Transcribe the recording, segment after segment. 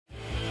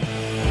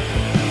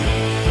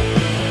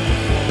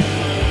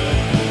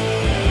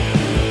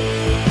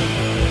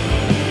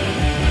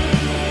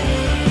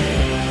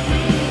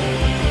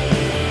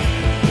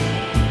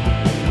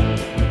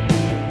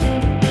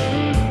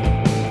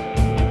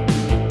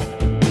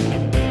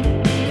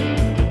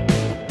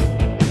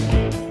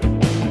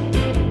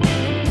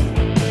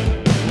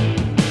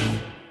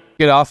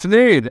Good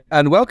afternoon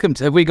and welcome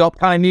to Have We Got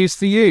Planning News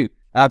for You.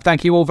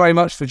 Thank you all very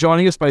much for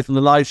joining us both on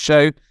the live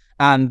show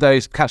and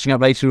those catching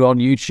up later on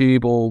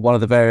YouTube or one of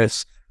the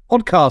various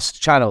podcast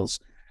channels.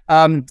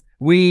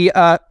 We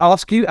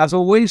ask you, as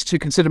always, to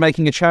consider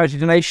making a charity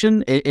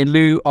donation in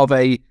lieu of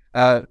a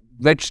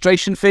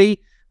registration fee.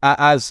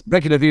 As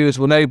regular viewers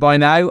will know by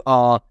now,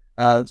 our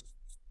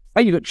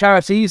favourite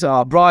charities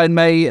are Brian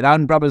May and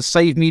Anne Brothers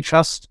Save Me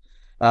Trust,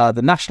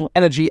 the National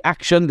Energy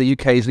Action, the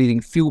UK's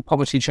leading fuel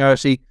poverty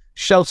charity,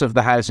 Shelter for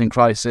the Housing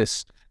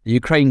Crisis, the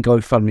Ukraine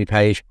GoFundMe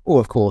page, or,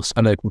 of course,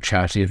 a local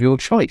charity of your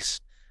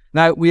choice.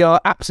 Now, we are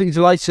absolutely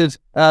delighted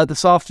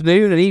this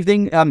afternoon and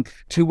evening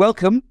to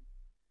welcome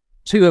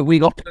to Have We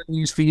Got Planning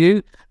News for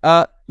You,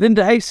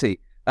 Linda Haysey,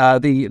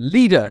 the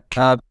leader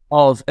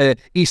of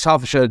East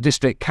Hertfordshire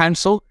District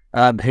Council,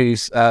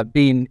 who's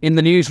been in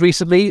the news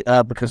recently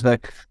because the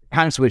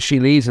council which she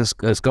leads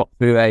has got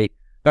through a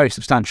very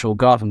substantial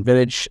garden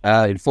village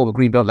in former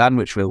Greenbelt land,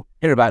 which we'll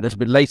hear about a little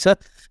bit later.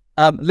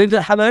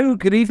 Linda, hello,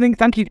 good evening.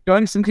 Thank you for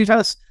joining us. And can you tell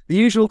us the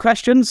usual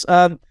questions?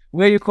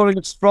 Where you're calling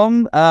us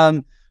from?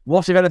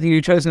 What, if anything,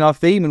 you've chosen our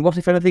theme? And what,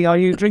 if anything, are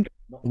you drinking?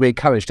 We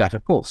encourage that,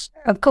 of course.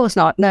 Of course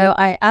not. No,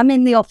 I am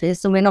in the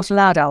office and we're not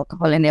allowed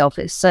alcohol in the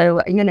office.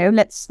 So, you know,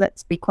 let's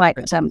be quite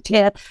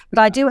clear. But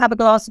I do have a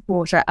glass of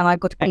water and I've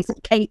got a piece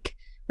of cake,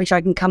 which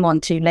I can come on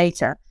to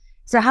later.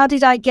 So how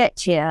did I get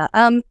here?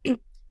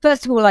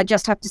 First of all, I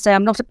just have to say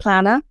I'm not a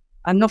planner.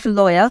 I'm not a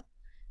lawyer.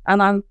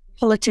 And I'm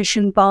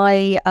politician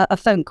by a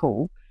phone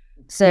call.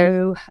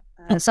 So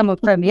someone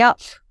phoned me up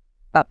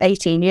about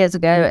 18 years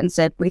ago and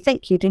said, we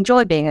think you'd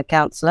enjoy being a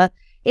councillor.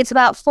 It's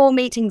about 4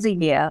 meetings a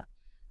year.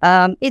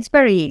 It's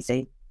very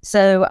easy.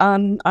 So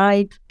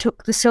I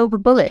took the silver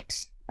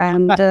bullet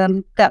and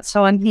that's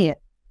how I'm here.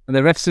 And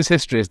the rest is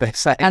history, as they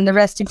say. And the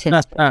rest is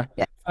history.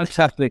 Yeah.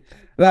 Fantastic.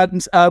 Well,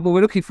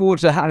 we're looking forward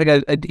to having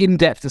an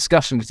in-depth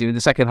discussion with you in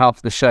the second half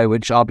of the show,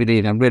 which I'll be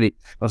leading. I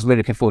was really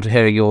looking forward to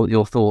hearing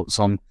your thoughts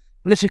on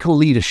political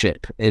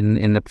leadership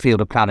in the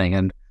field of planning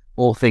and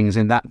all things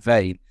in that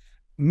vein.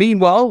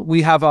 Meanwhile,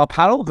 we have our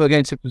panel who are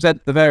going to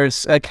present the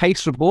various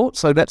case reports.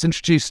 So let's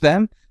introduce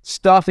them,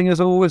 starting as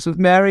always with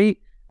Mary,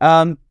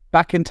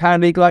 back in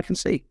town legal, I can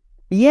see.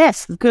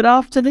 Yes, good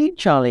afternoon,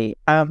 Charlie.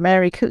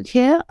 Mary Cook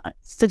here,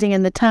 sitting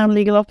in the town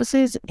legal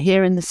offices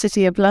here in the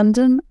City of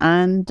London.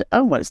 And,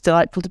 it's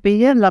delightful to be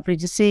here. Lovely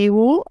to see you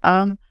all.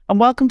 And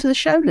welcome to the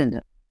show,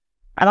 Linda.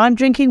 And I'm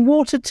drinking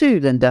water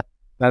too, Linda.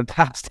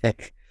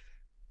 Fantastic.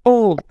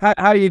 Paul, how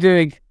are you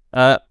doing?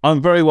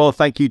 I'm very well,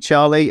 thank you,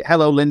 Charlie.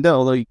 Hello, Linda,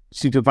 although you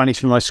seem to have vanished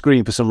from my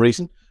screen for some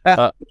reason.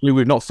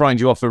 We've not frightened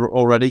you off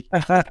already.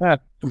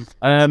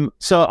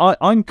 So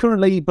I'm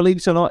currently, believe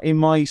it or not, in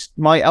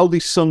my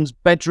eldest son's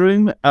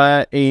bedroom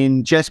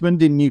in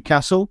Jesmond in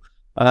Newcastle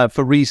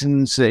for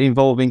reasons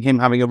involving him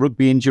having a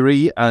rugby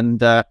injury and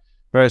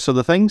various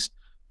other things.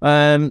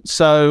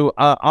 So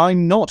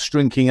I'm not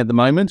drinking at the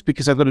moment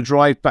because I've got to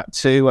drive back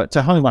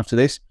to home after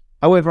this.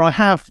 However, I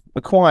have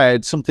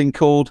acquired something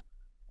called,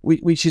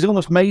 which is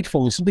almost made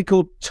for me, something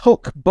called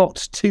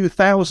Tuckbot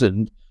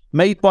 2000,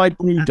 made by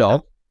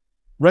Brewdog,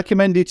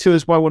 recommended to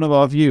us by one of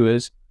our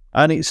viewers,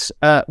 and it's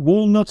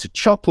walnut,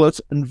 chocolate,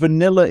 and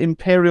vanilla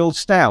imperial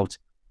stout.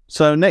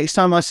 So next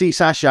time I see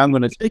Sasha, I'm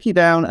going to take it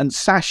down, and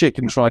Sasha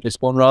can try this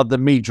one rather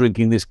than me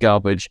drinking this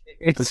garbage.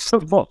 It's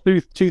Tuckbot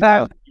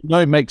 2000. No,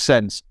 it makes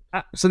sense.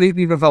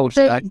 Absolutely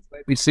revolted. Have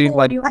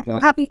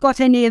you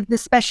got any of the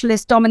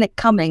specialist Dominic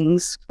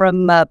Cummings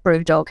from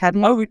Brewdog? Have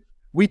you? Oh,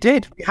 we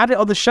did. We had it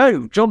on the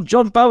show.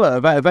 John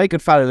Bower, a very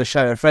good fan of the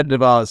show, a friend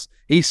of ours.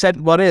 He sent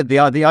one in, the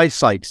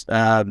eyesight.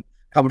 I can't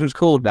remember what it's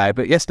called now,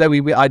 but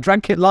yesterday I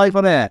drank it live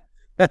on air.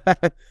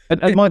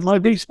 and my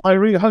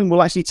route home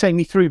will actually take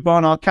me throh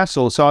Barnard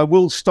Castle, so I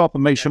will stop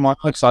and make sure my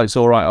eyesight's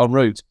all right en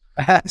route.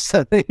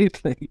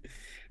 Absolutely.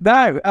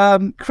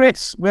 Now,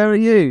 Chris, where are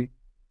you?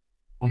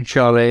 Hi,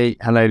 Charlie.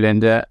 Hello,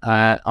 Linda.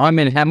 I'm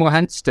in Hemel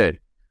Hempstead.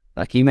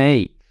 Lucky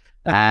me.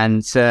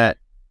 And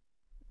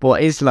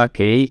what is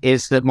lucky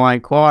is that my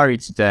inquiry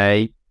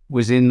today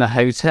was in the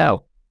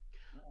hotel.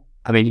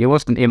 I mean, it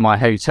wasn't in my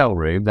hotel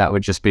room. That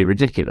would just be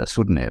ridiculous,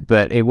 wouldn't it?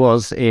 But it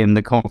was in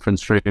the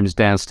conference rooms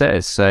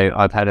downstairs. So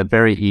I've had a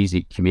very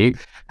easy commute.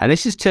 And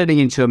this is turning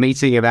into a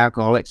meeting of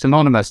Alcoholics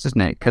Anonymous,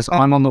 doesn't it? Because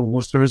I'm on the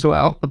water as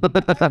well.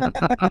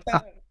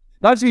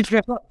 Nice to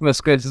dress up from us,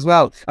 Chris, as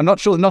well. I'm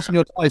not sure the knot on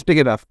your tie is big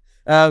enough.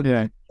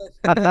 Yeah.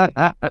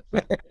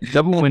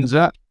 Double wins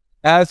that.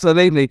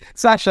 Absolutely.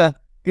 Sasha,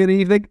 good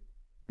evening.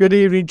 Good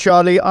evening,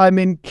 Charlie. I'm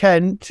in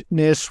Kent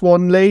near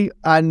Swanley,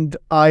 and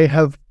I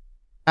have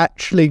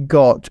actually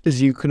got,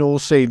 as you can all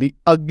see, the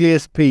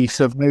ugliest piece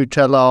of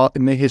hotel art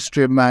in the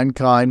history of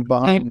mankind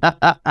behind.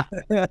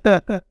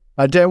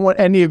 I don't want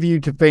any of you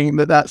to think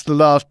that that's the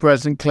last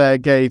present Claire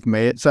gave me.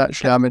 It's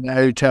actually, I'm in a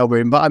hotel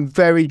room, but I'm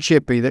very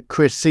chippy that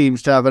Chris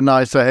seems to have a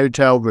nicer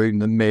hotel room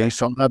than me,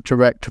 so I'll have to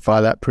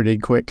rectify that pretty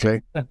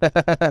quickly.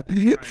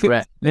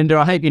 Linda,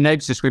 I hope you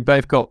noticed we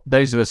both got,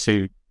 those of us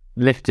who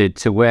lifted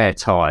to wear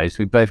ties,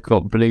 we both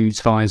got blue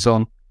ties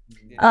on.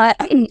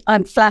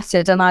 I'm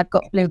flattered, and I've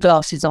got blue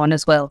glasses on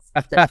as well.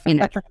 So, you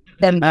know,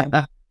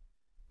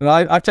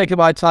 Well, I've taken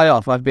my tie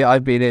off. I've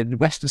been in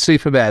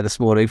Weston-super-Mare this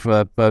morning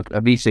for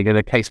a meeting and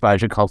a case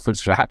management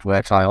conference, so I had to wear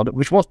a tie on it,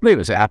 which was blue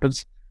as it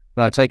happens.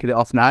 But I've taken it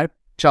off now.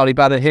 Charlie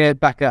Banner here,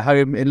 back at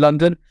home in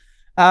London.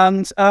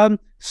 And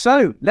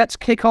so let's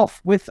kick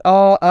off with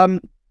our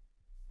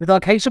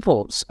case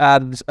reports.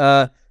 And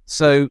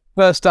so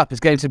first up is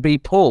going to be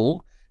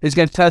Paul, who's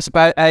going to tell us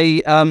about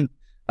a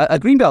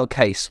Greenbelt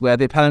case where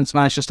the appellants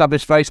managed to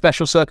establish very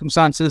special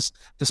circumstances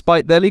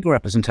despite their legal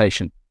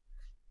representation.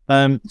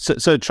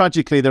 So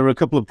tragically, there are a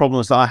couple of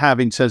problems that I have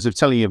in terms of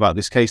telling you about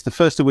this case. The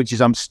first of which is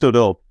I'm stood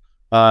up.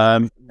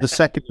 The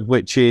second of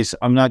which is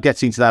I'm now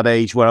getting to that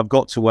age where I've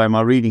got to wear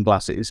my reading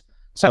glasses.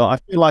 So I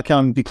feel like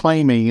I'm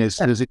declaiming as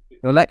the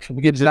election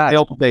begins the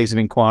old days of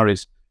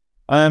inquiries.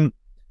 So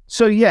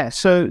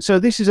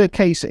this is a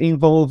case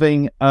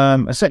involving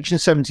a Section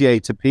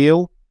 78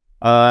 appeal,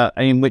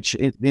 in which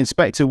the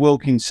Inspector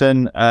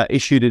Wilkinson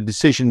issued a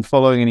decision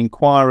following an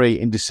inquiry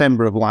in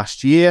December of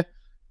last year,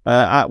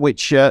 at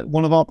which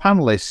one of our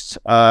panellists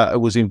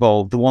was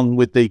involved, the one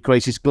with the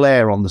greatest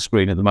glare on the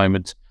screen at the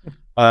moment.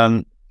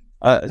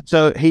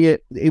 So he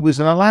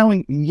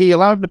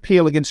allowed an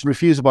appeal against a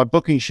refusal by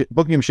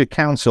Buckinghamshire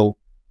Council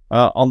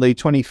on the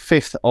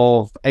 25th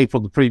of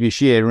April the previous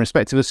year in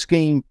respect of a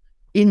scheme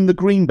in the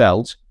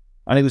Greenbelt,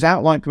 and it was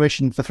outline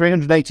permission for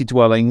 380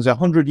 dwellings, a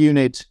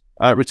 100-unit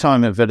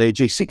retirement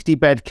village, a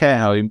 60-bed care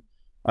home,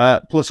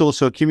 plus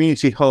also a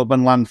community hub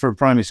and land for a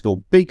primary school.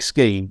 Big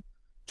scheme,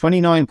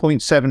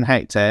 29.7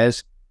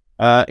 hectares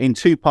in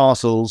two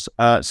parcels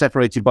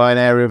separated by an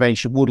area of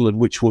ancient woodland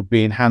which would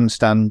be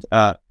enhanced and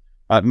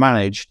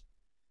managed.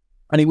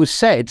 And it was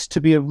said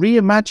to be a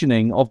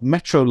reimagining of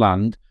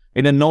Metroland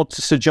in a nod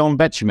to Sir John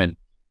Betjeman,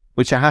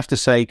 which I have to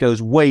say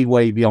goes way,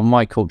 way beyond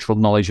my cultural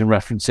knowledge and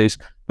references,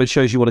 but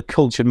shows you what a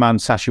cultured man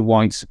Sasha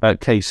White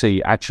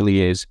KC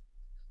actually is.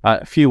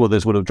 Few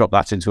others would have dropped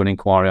that into an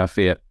inquiry, I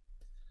fear.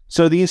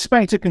 So the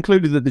inspector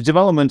concluded that the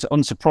development,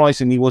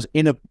 unsurprisingly, was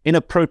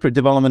inappropriate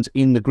development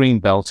in the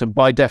Greenbelt, and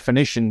by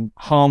definition,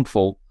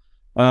 harmful.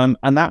 And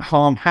that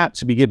harm had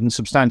to be given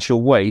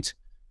substantial weight.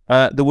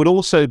 There would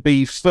also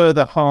be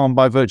further harm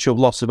by virtue of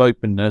loss of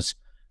openness.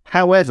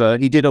 However,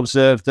 he did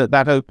observe that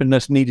that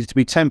openness needed to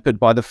be tempered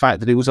by the fact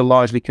that it was a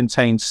largely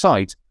contained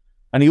site.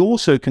 And he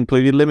also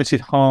concluded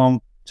limited harm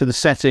to the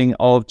setting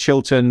of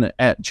Chiltern's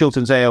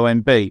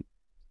AONB.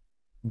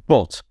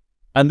 But,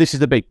 and this is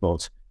the big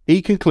but,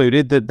 he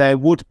concluded that there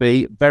would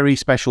be very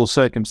special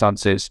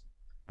circumstances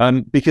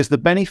because the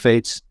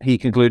benefits, he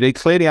concluded,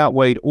 clearly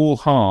outweighed all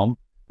harm,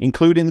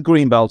 including the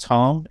Greenbelt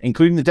harm,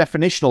 including the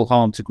definitional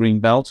harm to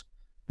Greenbelt,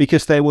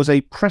 because there was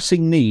a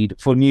pressing need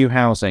for new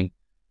housing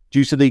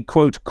due to the,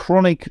 quote,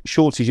 chronic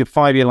shortage of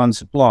 5-year land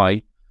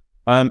supply,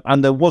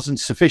 and there wasn't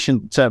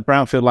sufficient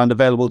brownfield land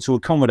available to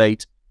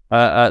accommodate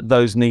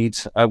those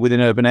needs within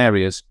urban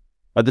areas.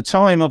 At the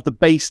time of the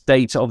base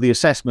date of the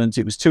assessment,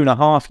 it was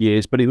 2.5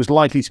 years, but it was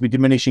likely to be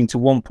diminishing to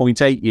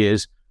 1.8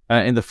 years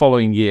in the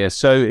following year.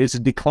 So it's a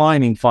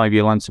declining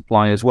 5-year land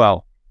supply as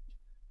well.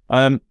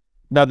 Now,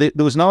 there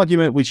was an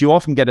argument which you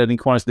often get at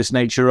inquiries of this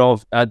nature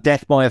of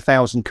death by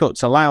 1,000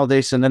 cuts. Allow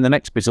this, and then the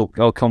next bit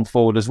will come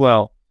forward as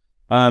well.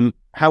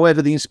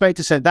 However, the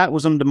inspector said that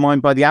was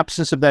undermined by the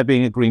absence of there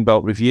being a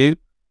Greenbelt review,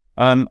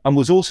 and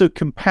was also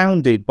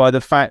compounded by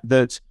the fact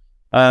that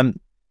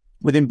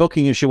within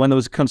Buckinghamshire, when there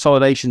was a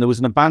consolidation, there was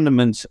an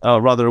abandonment,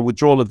 rather a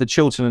withdrawal of the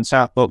Chiltern and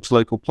South Bucks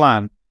local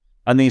plan,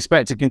 and the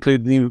inspector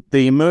concluded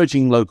the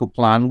emerging local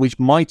plan, which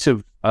might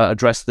have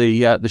addressed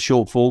the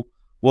shortfall,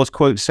 was,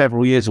 quote,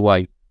 several years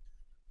away.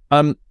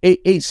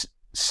 It's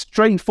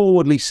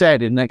straightforwardly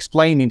said and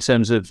explained in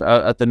terms of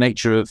the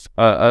nature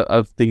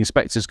of the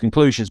inspector's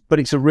conclusions, but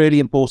it's a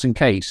really important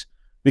case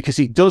because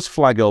it does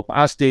flag up,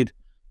 as did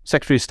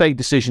Secretary of State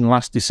decision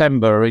last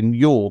December in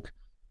York,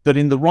 that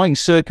in the right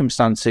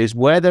circumstances,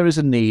 where there is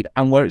a need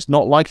and where it's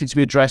not likely to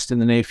be addressed in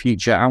the near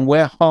future, and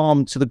where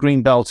harm to the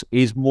Greenbelt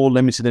is more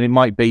limited than it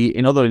might be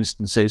in other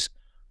instances,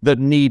 that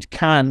need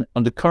can,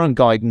 under current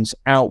guidance,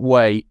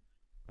 outweigh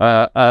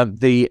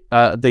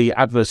the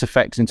adverse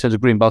effects in terms of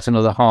Greenbelt and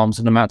other harms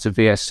and amounts of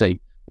VSC.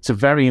 It's a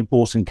very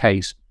important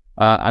case,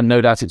 and no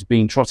doubt it's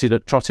being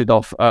trotted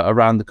off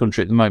around the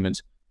country at the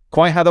moment.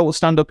 Quite how that will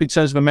stand up in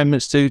terms of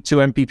amendments to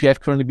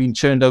MPPF currently being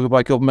churned over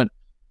by government,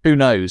 who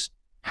knows?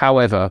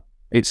 However,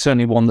 it's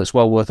certainly one that's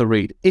well worth a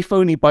read, if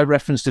only by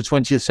reference to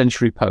 20th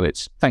century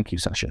poets. Thank you,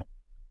 Sasha.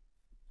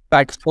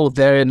 Thanks, Paul.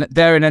 Therein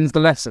ends the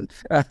lesson.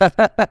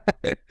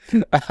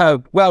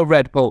 Well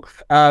read, Paul.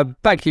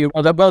 Thank you.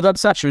 Well done,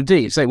 Sasha,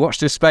 indeed. So watch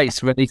this space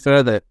for any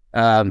further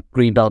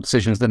Greenbelt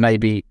decisions that may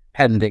be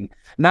pending.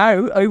 Now,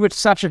 over to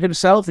Sasha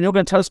himself, and you're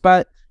going to tell us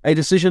about a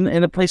decision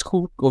in a place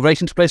called, or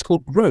relating to a place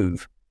called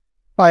Grove.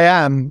 I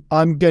am.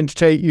 I'm going to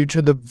take you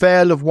to the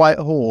Vale of White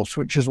Horse,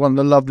 which is one of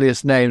the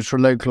loveliest names for a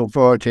local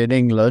authority in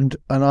England,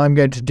 and I'm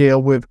going to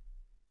deal with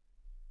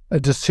a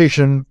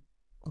decision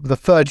of the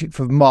 30th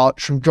of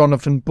March from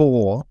Jonathan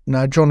Ball.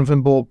 Now,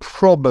 Jonathan Ball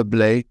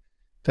probably,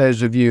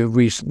 those of you who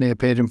recently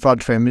appeared in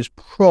front of him, is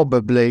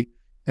probably,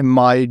 in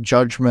my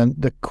judgment,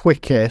 the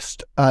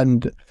quickest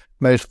and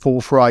most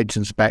forthright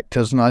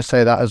inspectors, and I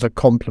say that as a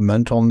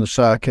compliment on the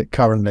circuit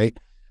currently.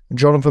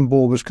 Jonathan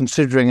Ball was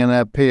considering an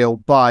appeal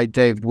by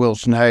David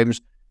Wilson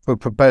Homes for a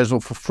proposal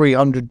for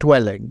 300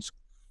 dwellings.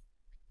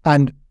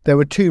 And there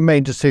were two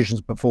main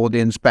decisions before the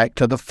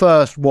inspector. The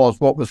first was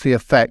what was the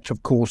effect,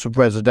 of course, of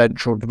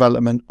residential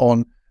development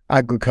on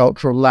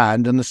agricultural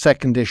land, and the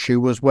second issue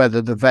was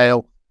whether the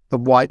Vale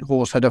of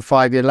Whitehorse had a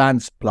 5-year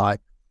land supply.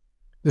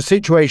 The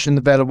situation in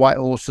the Vale of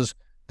Whitehorse, as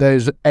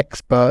those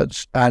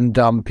experts and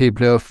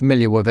people who are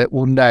familiar with it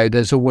will know,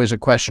 there's always a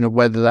question of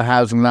whether the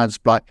housing land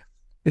supply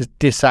is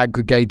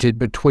disaggregated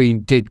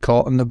between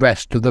Didcot and the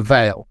rest of the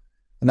Vale.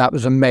 And that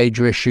was a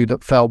major issue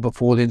that fell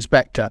before the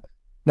inspector.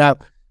 Now,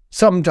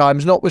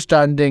 sometimes,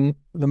 notwithstanding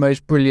the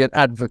most brilliant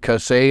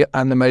advocacy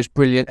and the most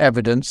brilliant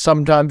evidence,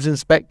 sometimes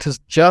inspectors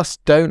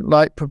just don't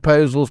like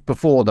proposals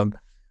before them.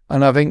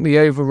 And I think the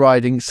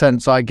overriding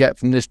sense I get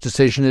from this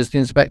decision is the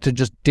inspector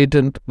just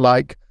didn't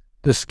like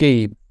the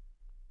scheme.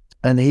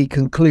 And he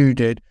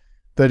concluded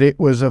that it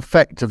was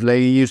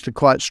effectively, he used the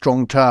quite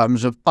strong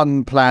terms of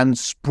unplanned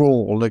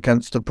sprawl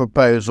against the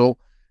proposal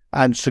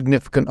and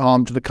significant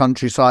harm to the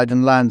countryside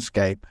and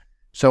landscape.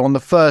 So on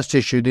the first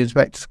issue, the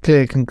inspector's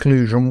clear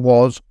conclusion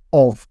was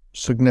of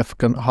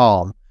significant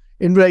harm.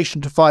 In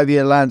relation to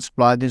 5-year land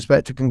supply, the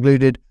inspector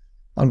concluded,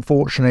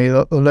 unfortunately,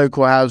 that the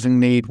local housing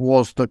need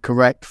was the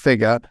correct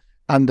figure,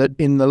 and that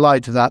in the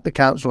light of that, the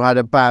council had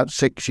about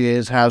 6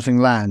 years housing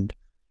land.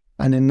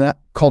 And in that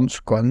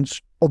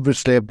consequence,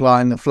 obviously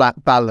applying the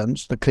flat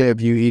balance, the clear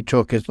view he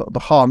took is that the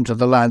harm to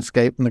the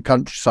landscape and the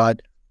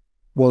countryside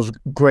was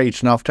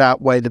great enough to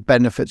outweigh the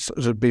benefits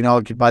that had been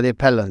argued by the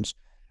appellants.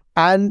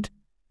 And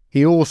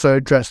he also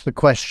addressed the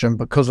question,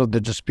 because of the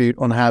dispute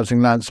on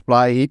housing land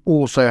supply, he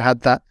also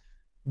had that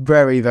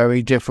very,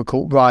 very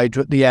difficult ride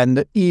at the end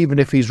that even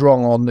if he's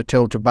wrong on the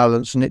tilted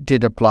balance and it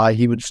did apply,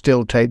 he would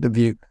still take the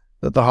view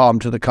that the harm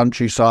to the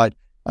countryside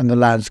and the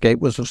landscape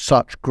was of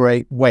such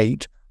great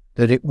weight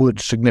that it would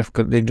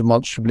significantly,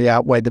 demonstrably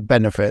outweigh the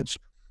benefits.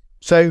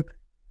 So,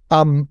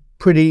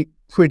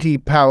 pretty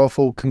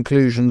powerful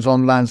conclusions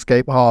on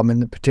landscape harm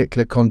in the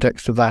particular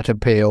context of that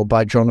appeal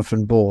by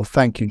Jonathan Ball.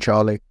 Thank you,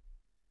 Charlie.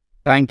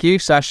 Thank you,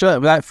 Sasha.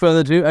 Without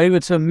further ado,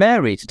 over to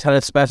Mary to tell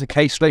us about a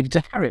case related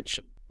to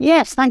Harrietsham.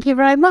 Yes, thank you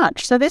very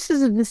much. So this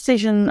is a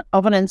decision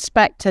of an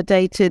inspector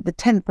dated the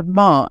 10th of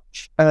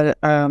March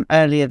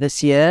earlier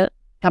this year.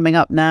 Coming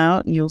up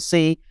now, you'll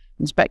see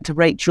Inspector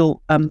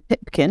Rachel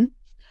Pipkin,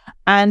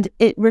 and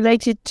it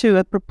related to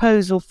a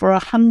proposal for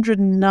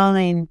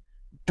 109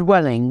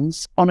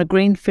 dwellings on a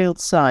greenfield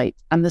site,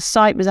 and the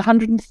site was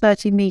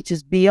 130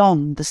 metres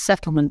beyond the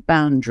settlement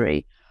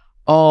boundary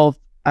of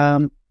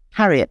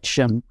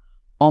Harrietsham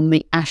on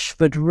the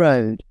Ashford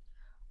Road.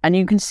 And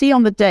you can see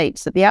on the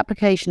dates that the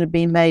application had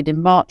been made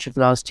in March of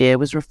last year,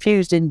 was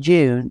refused in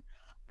June,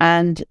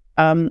 and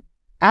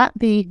at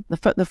the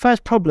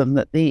first problem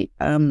that the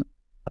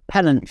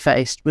appellant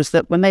faced was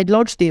that when they'd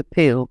lodged the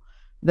appeal,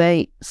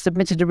 they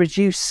submitted a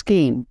reduced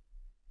scheme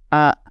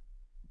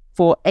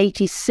for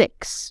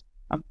 86,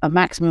 a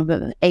maximum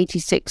of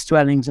 86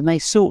 dwellings, and they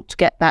sought to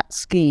get that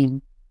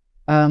scheme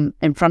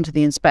in front of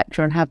the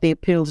inspector and have the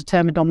appeal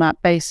determined on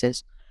that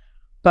basis.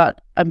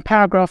 But in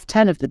paragraph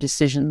 10 of the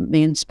decision,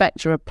 the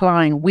inspector,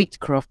 applying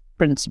Wheatcroft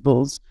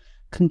principles,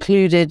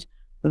 concluded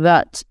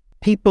that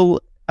people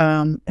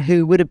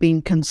who would have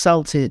been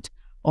consulted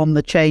on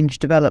the change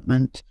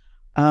development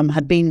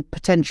had been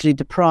potentially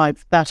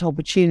deprived that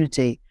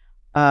opportunity,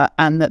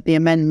 and that the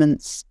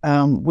amendments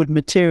would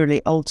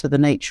materially alter the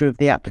nature of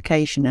the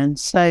application, and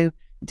so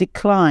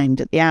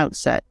declined at the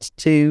outset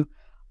to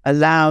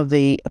allow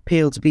the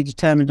appeal to be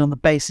determined on the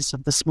basis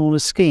of the smaller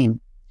scheme.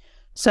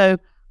 So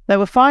there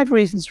were 5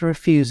 reasons for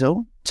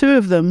refusal. 2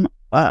 of them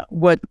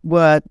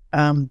were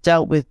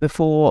dealt with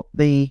before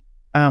the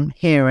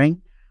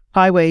hearing.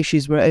 Highway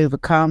issues were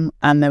overcome,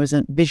 and there was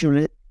a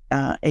visual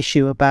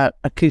issue about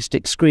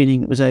acoustic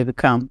screening that was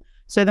overcome.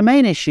 So the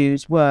main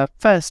issues were,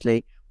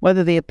 firstly,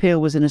 whether the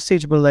appeal was in a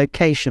suitable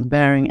location,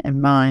 bearing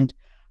in mind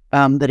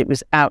that it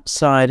was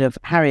outside of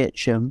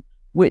Harrietsham,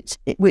 which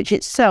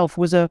itself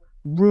was a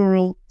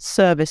rural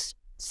service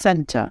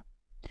centre.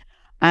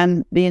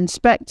 And the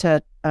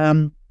inspector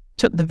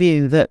took the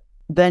view that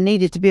there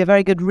needed to be a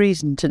very good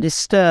reason to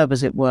disturb,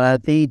 as it were,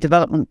 the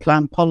development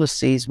plan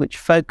policies which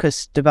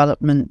focused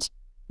development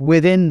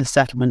within the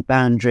settlement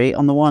boundary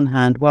on the one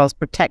hand, whilst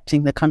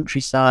protecting the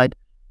countryside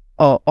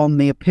on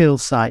the appeal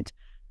site.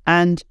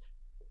 And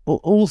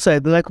also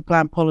the local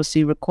plan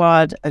policy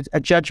required a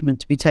judgment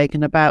to be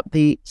taken about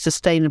the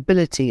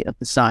sustainability of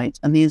the site.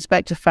 And the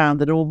inspector found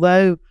that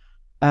although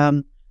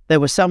there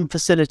were some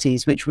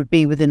facilities which would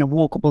be within a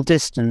walkable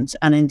distance,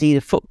 and indeed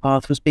a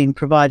footpath was being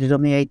provided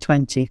on the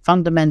A20,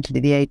 fundamentally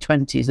the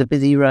A20 is a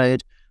busy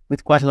road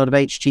with quite a lot of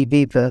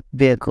HGV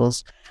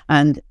vehicles.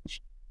 And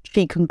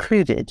she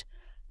concluded,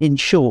 in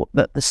short,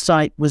 that the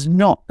site was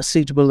not a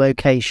suitable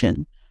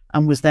location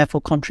and was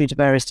therefore contrary to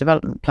various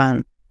development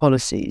plan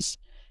policies.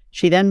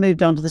 She then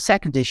moved on to the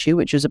second issue,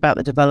 which was about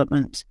the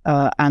development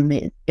and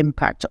the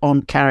impact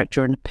on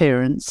character and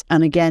appearance.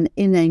 And again,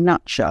 in a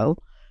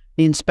nutshell,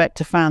 the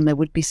inspector found there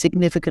would be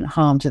significant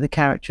harm to the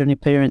character and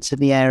appearance of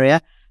the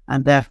area,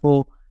 and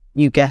therefore,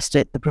 you guessed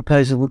it, the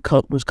proposal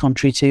was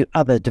contrary to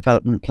other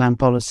development plan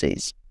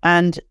policies.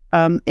 And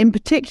in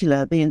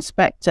particular, the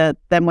inspector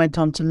then went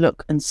on to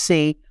look and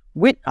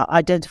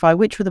identify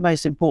which were the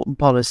most important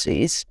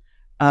policies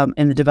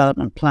in the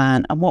development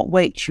plan and what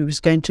weight she was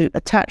going to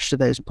attach to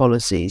those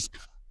policies.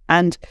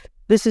 And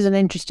this is an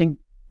interesting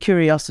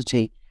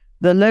curiosity.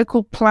 The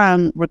local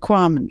plan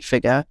requirement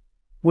figure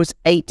was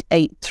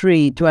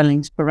 883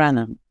 dwellings per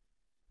annum.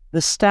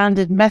 The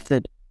standard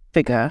method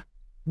figure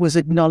was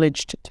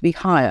acknowledged to be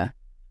higher.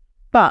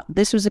 But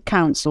this was a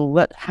council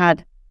that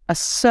had a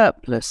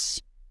surplus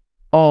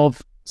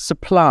of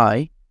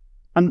supply.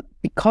 And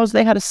because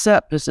they had a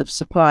surplus of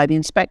supply, the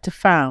inspector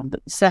found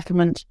that the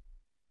settlement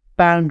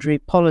boundary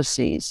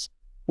policies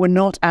were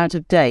not out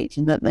of date,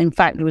 and that in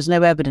fact there was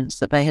no evidence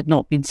that they had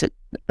not been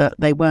that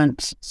they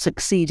weren't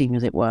succeeding,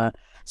 as it were.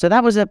 So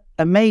that was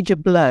a major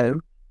blow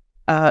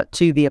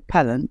to the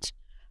appellant.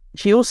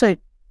 She also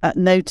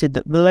noted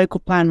that the local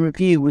plan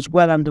review was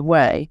well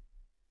underway.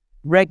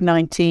 Reg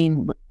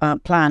 19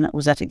 plan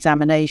was at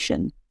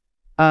examination,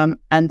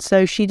 and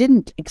so she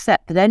didn't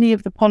accept that any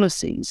of the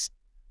policies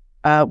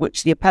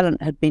which the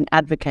appellant had been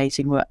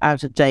advocating were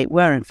out of date,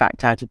 were in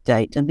fact out of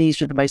date, and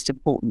these were the most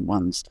important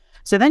ones.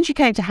 So then she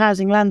came to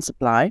housing land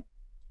supply,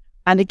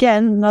 and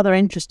again, another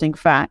interesting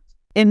fact,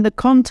 in the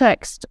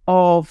context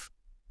of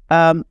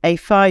a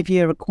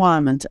 5-year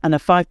requirement and a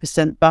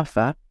 5%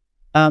 buffer,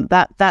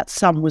 that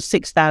sum was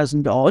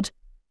 6,000 odd,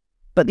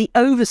 but the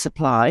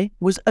oversupply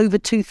was over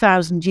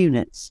 2,000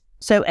 units,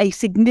 so a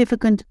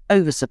significant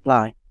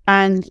oversupply.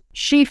 And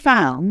she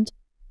found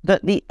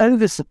that the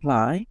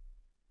oversupply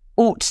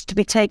ought to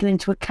be taken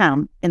into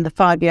account in the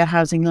 5-year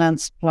housing land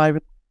supply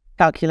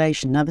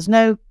calculation. Now, there's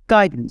no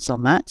guidance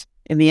on that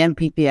in the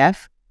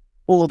NPPF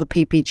or the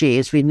PPG,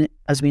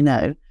 as we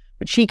know,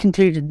 but she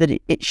concluded that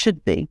it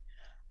should be.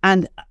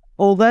 And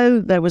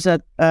although there was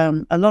a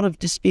lot of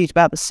dispute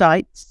about the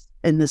sites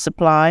in the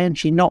supply, and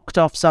she knocked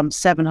off some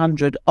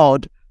 700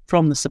 odd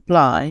from the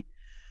supply,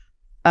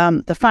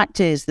 the fact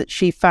is that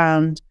she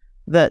found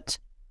that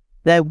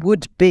there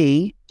would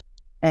be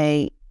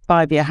a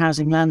 5-year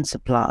housing land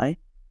supply,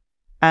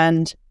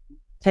 and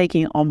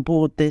taking on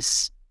board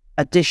this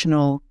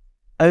additional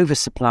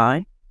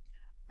oversupply,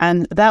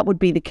 and that would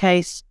be the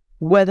case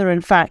whether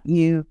in fact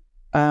you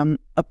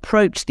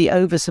approach the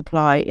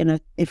oversupply in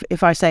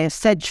if I say a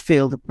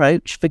Sedgefield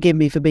approach, forgive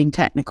me for being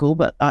technical,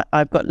 but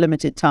I've got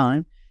limited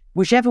time,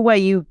 whichever way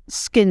you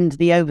skinned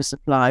the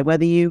oversupply,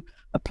 whether you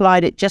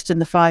applied it just in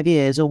the 5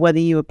 years or whether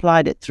you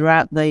applied it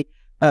throughout the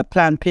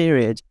planned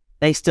period,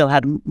 they still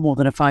had more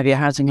than a 5-year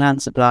housing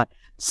land supply.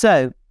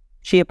 So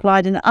she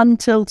applied an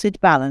untilted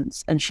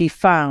balance, and she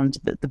found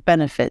that the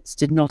benefits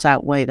did not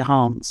outweigh the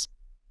harms.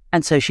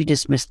 And so she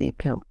dismissed the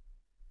appeal.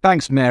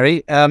 Thanks,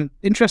 Mary.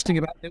 Interesting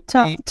about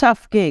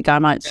tough gig, I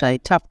might say.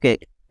 Tough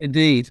gig.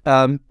 Indeed.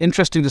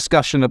 Interesting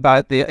discussion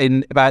about the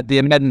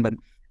amendment.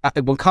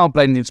 One can't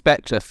blame the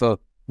inspector for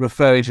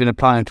referring to and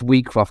applying to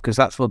Wheatcroft, because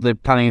that's what the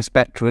planning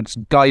inspectorate's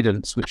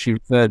guidance, which she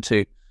referred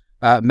to,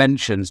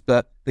 mentions.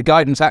 But the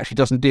guidance actually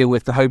doesn't deal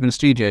with the Holborn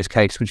Studios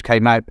case, which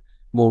came out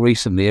more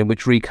recently and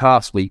which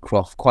recast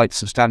Wheatcroft quite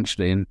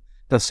substantially. And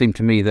it does seem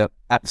to me that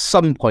at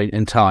some point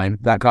in time,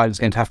 that guidance is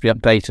going to have to be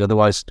updated.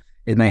 Otherwise,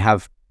 it may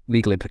have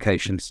legal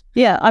implications.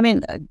 Yeah, I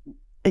mean,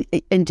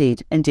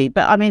 indeed.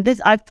 But I mean,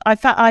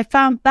 I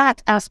found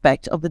that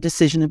aspect of the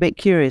decision a bit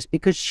curious,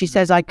 because she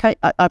says,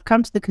 I've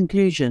come to the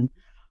conclusion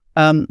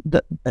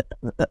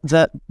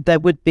that there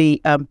would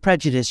be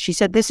prejudice. She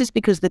said, this is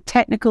because the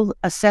technical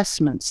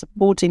assessments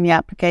supporting the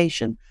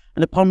application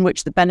and upon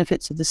which the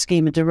benefits of the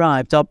scheme are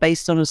derived are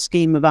based on a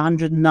scheme of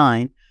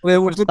 109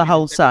 across the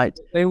whole site.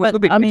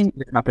 I mean,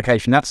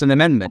 application, that's an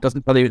amendment. It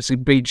doesn't tell you it's a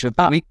breach of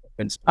the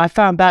principle. I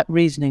found that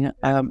reasoning,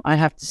 I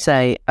have to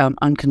say,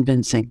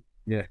 unconvincing.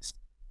 Yes.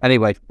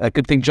 Anyway, a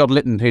good thing John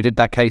Litton, who did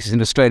that case, is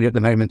in Australia at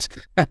the moment.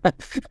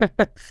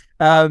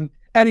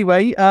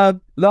 Anyway,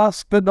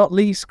 last but not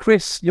least,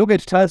 Chris, you're going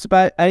to tell us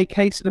about a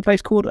case in a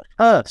place called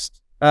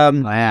Hurst.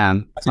 I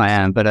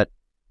am, but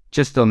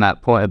just on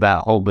that point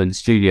about Holborn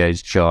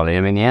Studios, Charlie,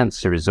 I mean, the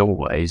answer is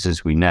always,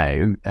 as we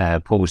know,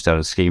 Paul's done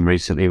a scheme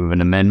recently with an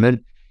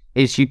amendment,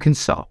 is you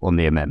consult on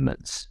the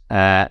amendments.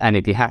 And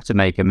if you have to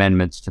make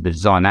amendments to the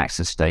design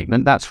access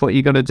statement, that's what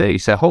you've got to do.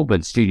 So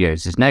Holborn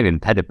Studios is no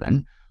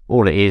impediment.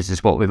 All it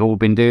is what we've all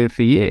been doing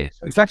for years.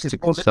 Exactly. To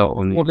consult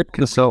on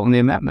the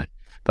amendment.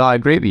 But I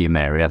agree with you,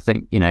 Mary. I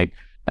think,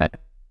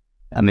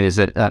 I mean,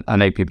 I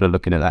know people are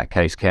looking at that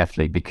case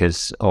carefully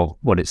because of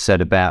what it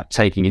said about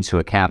taking into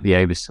account the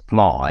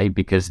oversupply,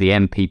 because the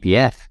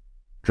MPPF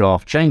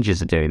draft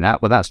changes are doing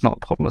that. Well, that's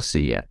not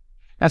policy yet.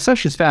 Now,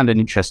 Sasha's found an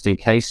interesting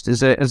case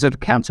as a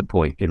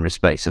counterpoint in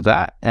respect of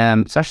that.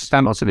 Sasha's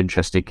found lots of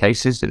interesting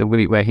cases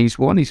where he's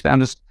won. He's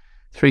found us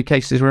 3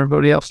 cases where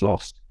everybody else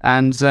lost.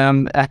 And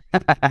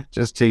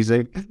just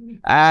teasing.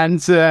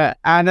 And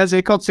as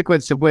a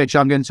consequence of which,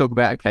 I'm going to talk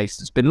about a case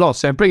that's been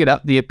lost. So bring it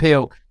up, the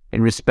appeal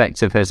in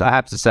respect of his, I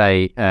have to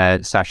say,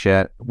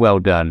 Sasha, well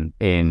done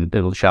in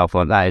Little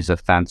Chalfont. That is a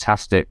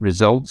fantastic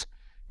result.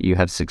 You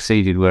have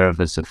succeeded where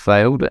others have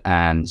failed,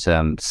 and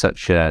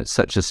such a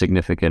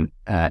significant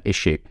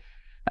issue.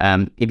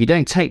 If you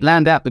don't take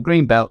land out the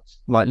greenbelt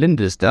like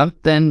Linda's done,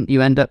 then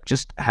you end up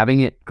just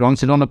having it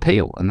granted on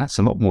appeal, and that's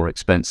a lot more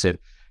expensive.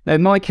 Now,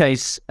 in my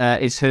case,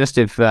 it's Hurst.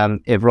 If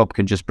Rob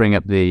can just bring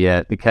up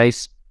the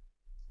case,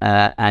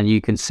 and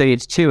you can see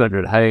it's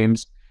 200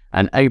 homes,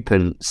 an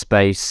open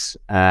space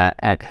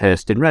at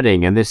Hurst in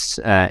Reading, and this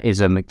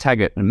is a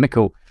McTaggart and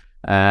Mickle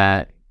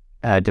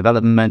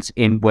development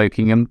in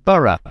Wokingham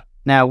Borough.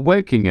 Now,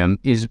 Wokingham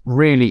is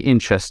really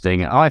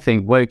interesting. I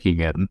think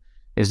Wokingham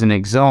is an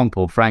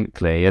example,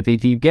 frankly, of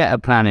if you get a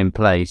plan in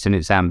place and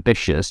it's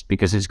ambitious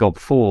because it's got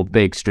 4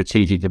 big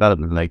strategic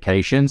development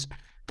locations,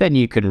 then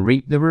you can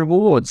reap the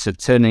rewards of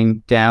turning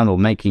down or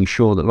making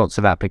sure that lots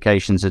of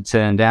applications are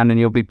turned down, and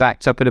you'll be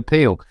backed up at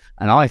appeal.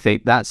 And I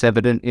think that's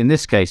evident in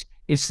this case.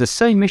 It's the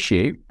same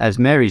issue as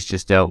Mary's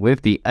just dealt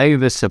with, the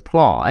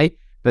oversupply,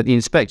 but the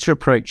inspector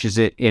approaches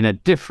it in a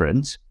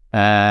different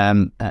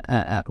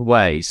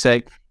way.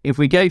 So if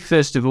we go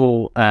first of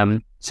all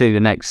to the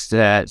next,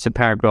 to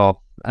paragraph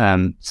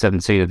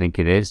 17, I think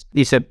it is.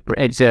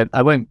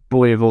 I won't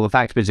bore you with all the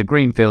facts, but it's a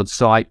greenfield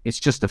site. It's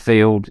just a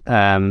field,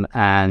 and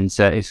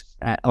it's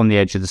on the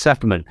edge of the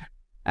settlement.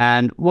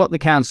 And what the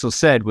council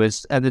said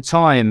was, at the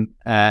time,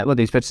 what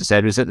the inspector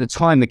said was, at the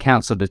time the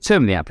council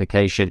determined the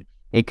application,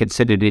 it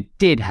considered it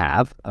did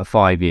have a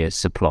 5-year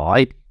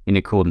supply in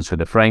accordance with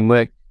the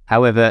framework.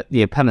 However,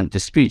 the appellant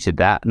disputed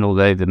that, and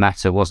although the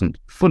matter wasn't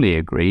fully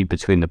agreed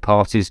between the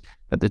parties,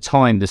 at the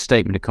time the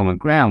statement of common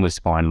ground was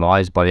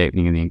finalised by the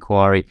opening of the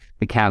inquiry,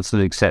 the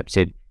council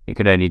accepted it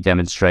could only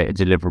demonstrate a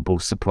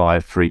deliverable supply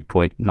of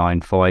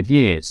 3.95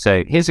 years.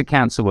 So here's a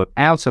council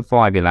without a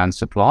 5-year land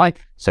supply,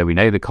 so we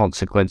know the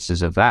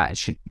consequences of that. It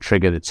should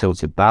trigger the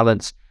tilted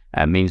balance,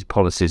 and means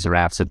policies are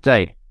out of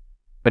date.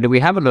 But if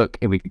we have a look,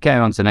 if we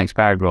go on to the next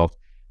paragraph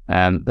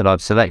that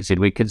I've selected,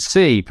 we can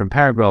see from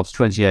paragraphs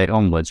 28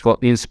 onwards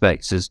what the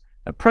inspector's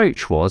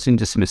approach was in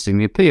dismissing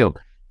the appeal.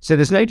 So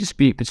there's no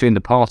dispute between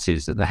the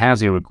parties that the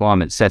housing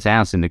requirements set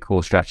out in the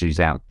core strategy is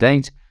out of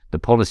date. The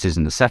policies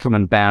and the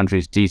settlement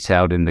boundaries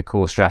detailed in the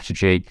core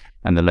strategy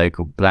and the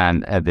local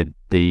plan,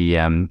 the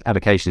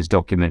allocations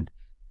document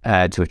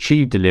to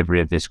achieve delivery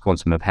of this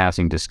quantum of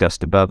housing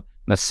discussed above,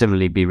 must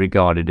similarly be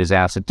regarded as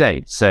out of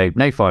date. So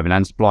no 5-year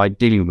land supply,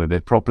 dealing with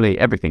it properly,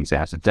 everything's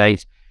out of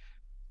date.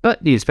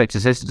 But the inspector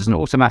says it doesn't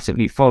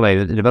automatically follow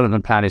that the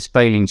development plan is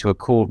failing to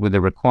accord with the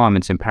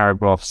requirements in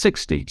paragraph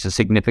 60 to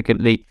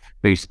significantly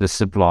boost the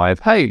supply of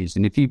homes.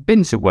 And if you've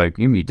been to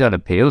Wokingham, you've done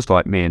appeals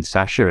like me and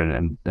Sasha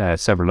and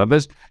several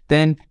others,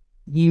 then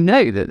you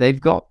know that they've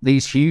got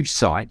these huge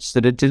sites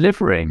that are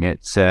delivering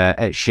at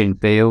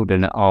Shinfield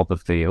and at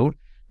Arborfield.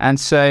 And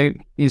so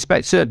the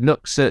inspector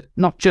looks at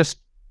not just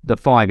the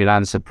 5-year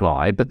land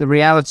supply, but the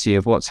reality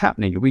of what's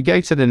happening. If we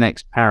go to the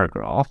next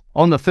paragraph,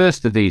 on the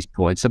first of these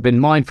points, I've been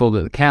mindful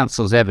that the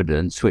council's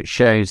evidence, which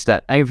shows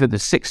that over the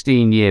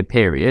 16-year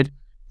period,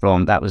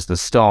 from that was the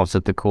start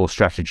of the core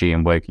strategy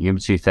in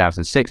Wokingham,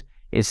 2006,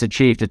 it's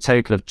achieved a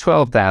total of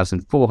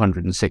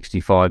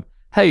 12,465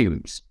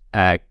 homes,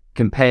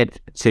 compared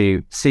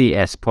to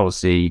CS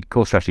policy,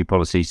 core strategy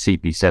policy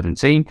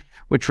CP17,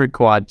 which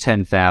required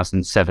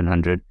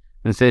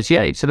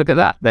 10,738. So look at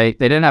that. They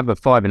don't have a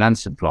 5-year land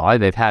supply.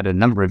 They've had a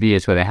number of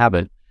years where they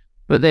haven't,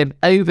 but they've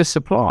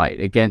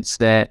oversupplied against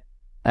their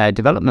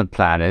development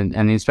plan,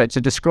 and the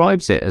inspector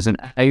describes it as an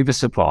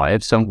oversupply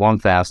of some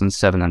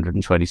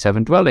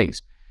 1,727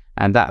 dwellings,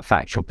 and that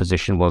factual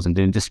position wasn't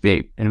in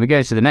dispute. And if we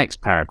go to the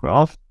next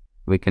paragraph,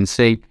 we can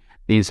see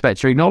the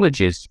inspector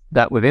acknowledges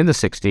that within the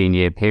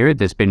 16-year period,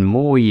 there's been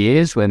more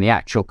years when the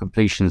actual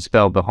completions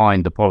fell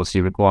behind the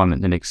policy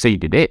requirement than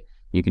exceeded it.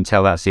 You can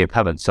tell that's the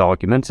appellant's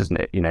argument, isn't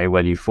it? You know,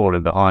 whether you've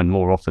fallen behind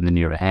more often than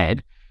you're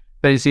ahead.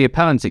 But as the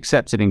appellant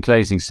accepted in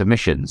closing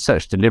submission,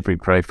 such delivery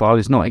profile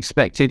is not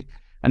expected,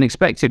 and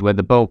expected where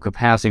the bulk of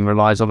housing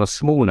relies on a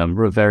small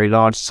number of very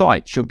large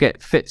sites. You'll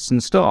get fits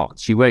and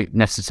starts. You won't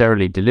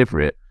necessarily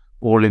deliver it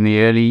all in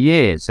the early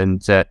years,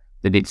 and the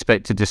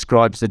inspector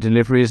describes the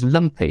delivery as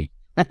lumpy.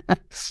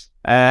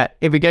 If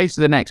we go to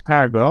the next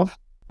paragraph,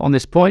 on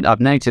this point,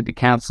 I've noted the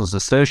council's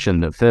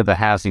assertion that further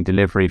housing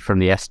delivery from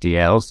the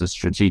SDLs, the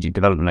strategic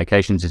development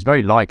locations, is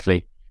very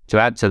likely to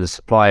add to the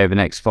supply over the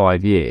next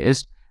 5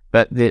 years.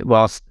 But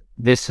whilst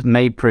this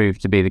may prove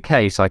to be the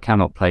case, I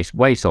cannot place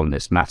weight on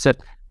this matter.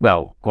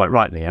 Well, quite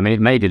rightly. I mean, it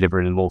may deliver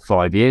in more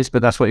 5 years,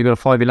 but that's what you've got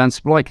a 5-year land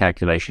supply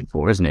calculation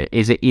for, isn't it?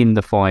 Is it in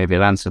the 5-year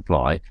land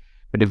supply?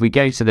 But if we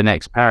go to the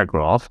next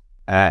paragraph,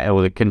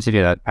 or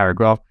continue that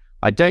paragraph,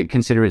 I don't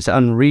consider it's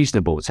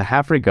unreasonable to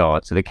have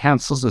regard to the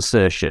council's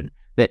assertion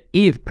that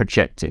if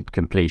projected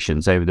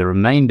completions over the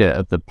remainder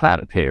of the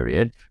plan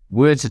period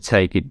were to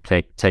taken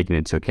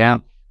into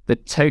account, the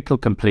total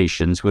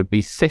completions would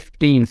be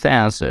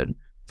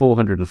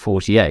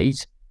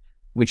 15,448,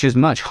 which is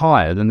much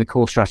higher than the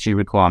core strategy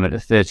requirement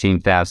of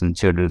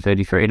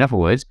 13,233. In other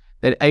words,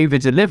 they'd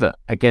over-deliver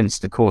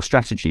against the core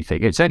strategy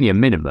figure. It's only a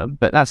minimum,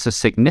 but that's a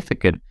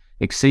significant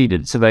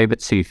exceedance of over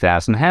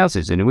 2,000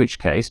 houses, in which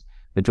case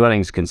the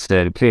dwellings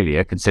concerned clearly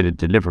are considered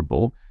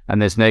deliverable,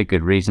 and there's no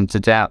good reason to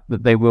doubt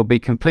that they will be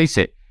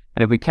completed.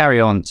 And if we carry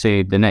on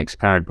to the next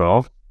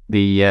paragraph,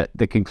 the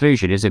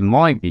conclusion is, in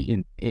my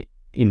view,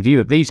 in view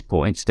of these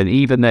points, that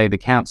even though the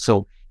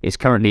council is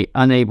currently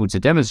unable to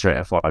demonstrate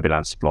a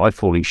fibre-land supply,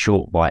 falling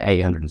short by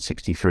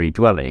 863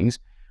 dwellings,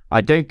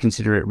 I don't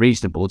consider it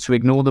reasonable to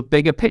ignore the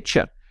bigger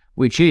picture,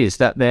 which is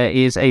that there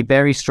is a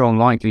very strong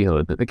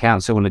likelihood that the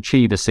council will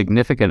achieve a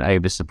significant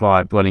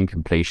oversupply of dwelling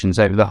completions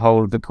over the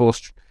whole of the core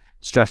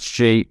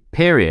strategy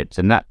period.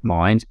 And that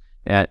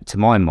to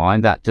my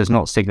mind, that does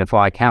not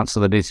signify a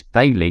council that is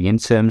failing in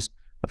terms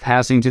of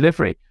housing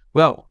delivery.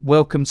 Well,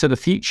 welcome to the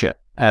future,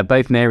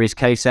 both Mary's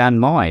case and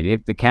mine.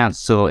 If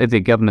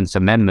the government's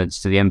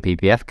amendments to the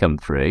NPPF come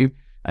through,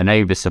 an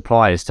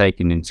oversupply is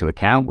taken into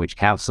account, which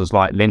councils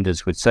like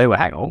Linda's would say, well,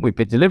 hang on, we've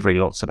been delivering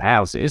lots of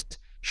houses.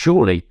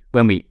 Surely,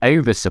 when we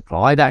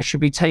oversupply, that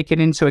should be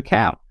taken into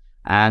account.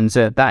 And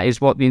that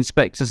is what the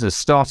inspectors are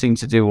starting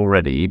to do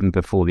already, even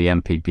before the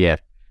NPPF.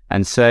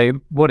 And so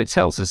what it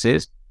tells us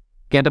is,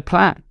 get a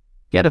plan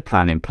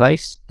in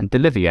place and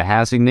deliver your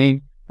housing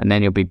need, and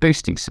then you'll be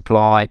boosting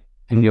supply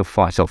and you'll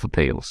fight off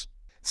appeals.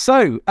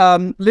 So,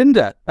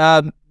 Linda,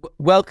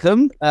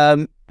 welcome.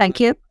 Thank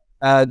you.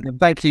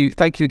 Thank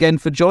you again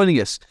for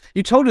joining us.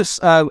 You told us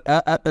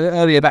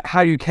earlier about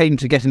how you came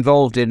to get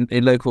involved in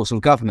local sort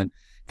of government.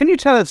 Can you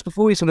tell us,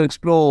 before we sort of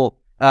explore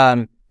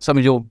some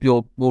of your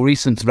more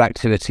recent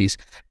activities,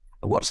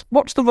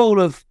 what's the role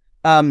of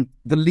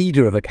the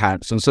leader of a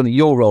council, and certainly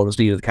your role as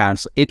leader of the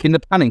council in the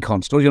planning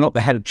council? You're not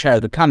the head of chair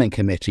of the planning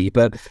committee,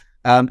 but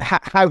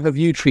how have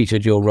you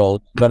treated your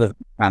role in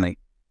planning?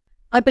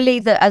 I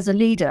believe that as a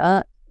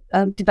leader,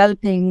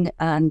 developing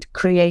and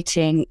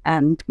creating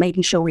and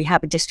making sure we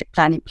have a district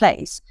plan in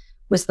place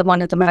was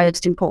one of the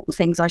most important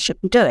things I should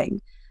be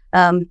doing.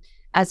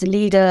 As a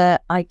leader,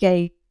 I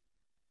gave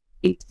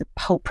the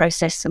whole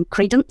process some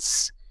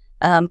credence.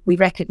 We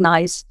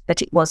recognised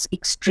that it was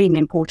extremely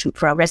important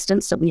for our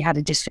residents that we had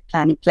a district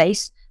plan in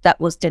place that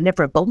was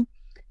deliverable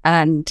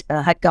and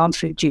had gone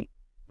through due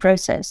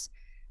process.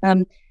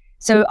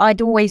 So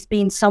I'd always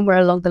been somewhere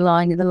along the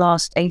line in the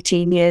last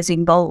 18 years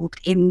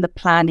involved in the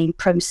planning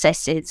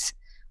processes,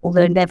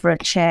 although never a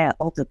chair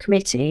of the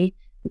committee,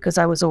 because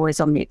I was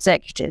always on the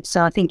executive.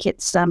 So I think it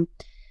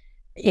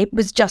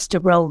was just a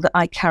role that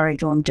I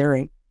carried on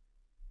doing.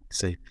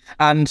 See,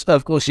 and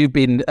of course you've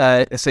been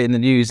in the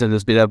news, and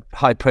there's been a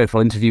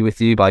high-profile interview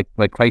with you by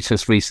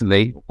Kratos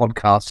recently,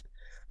 podcast,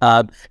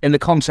 in the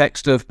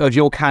context of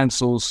your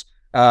council's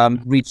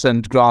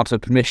recent grant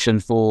of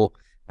permission for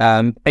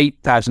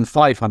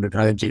 8,500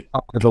 homes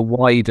of a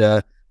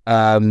wider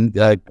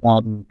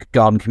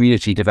garden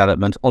community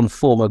development on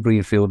former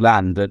greenfield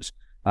land that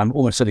I'm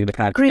almost sitting in the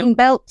kind of Green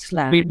Belt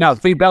land.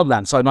 Green Belt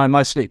land. Sorry, my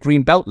mistake.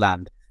 Green Belt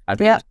land.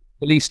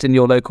 Released in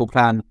your local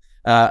plan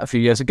a few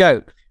years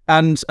ago.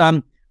 And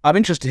I'm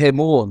interested to hear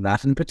more on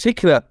that, in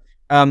particular,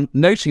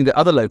 noting that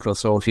other local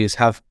authorities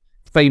have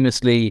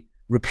famously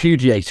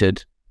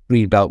repudiated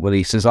green belt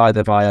releases,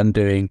 either by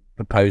undoing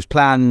proposed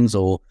plans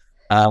or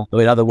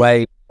in other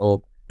way,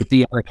 or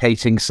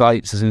deallocating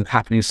sites, as is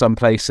happening in some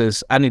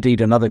places, and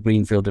indeed in other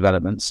greenfield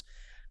developments.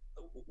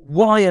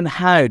 Why and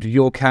how do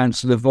your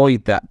council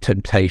avoid that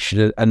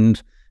temptation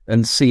and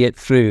see it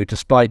through,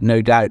 despite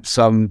no doubt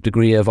some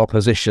degree of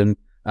opposition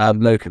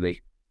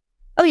locally?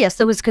 Oh yes,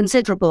 there was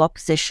considerable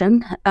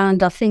opposition,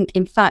 and I think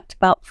in fact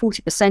about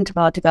 40% of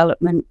our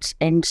development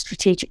in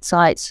strategic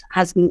sites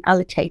has been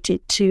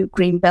allocated to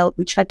green belt,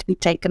 which had to be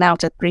taken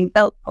out of green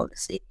belt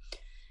policy.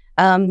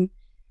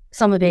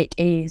 Some of it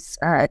is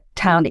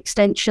town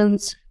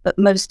extensions, but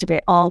most of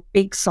it are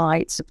big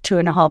sites of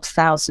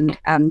 2,500,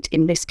 and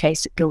in this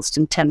case at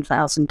Gilston,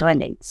 10,000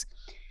 dwellings.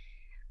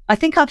 I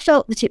think I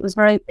felt that it was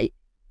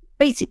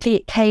basically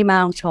it came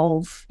out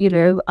of,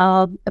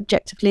 our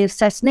objectively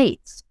assessed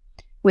needs,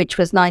 which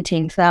was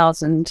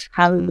 19,000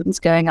 homes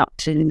going up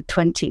to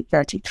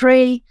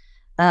 2033.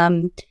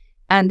 And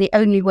the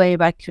only way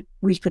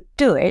we could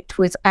do it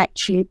was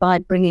actually by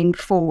bringing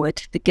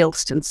forward the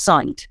Gilston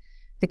site.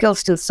 The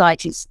Gilston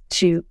site is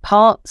two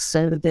parts,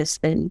 so there's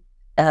been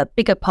a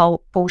bigger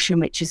portion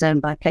which is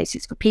owned by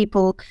Places for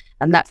People,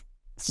 and that's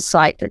the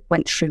site that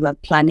went through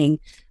planning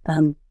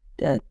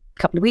a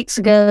couple of weeks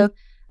ago.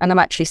 And I'm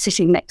actually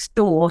sitting next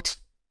door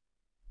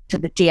to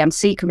the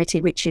DMC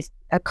committee, which is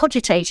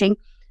cogitating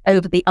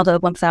over the other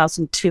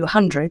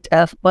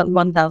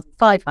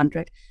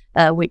 1,500,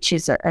 which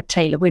is a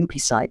Taylor Wimpey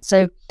site.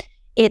 So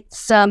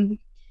it's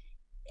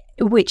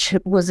which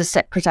was a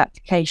separate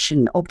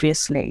application,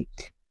 obviously.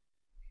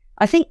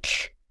 I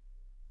think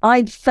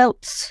I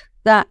felt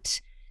that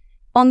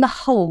on the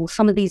whole,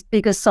 some of these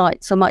bigger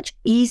sites are much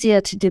easier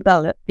to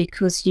develop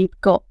because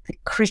you've got the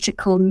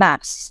critical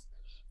mass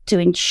to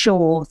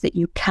ensure that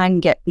you can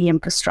get the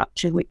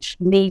infrastructure which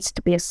needs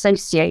to be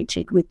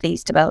associated with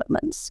these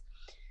developments.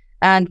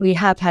 And we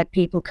have had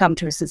people come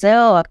to us and say,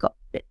 oh, I've got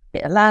a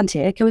bit of land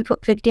here. Can we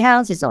put 50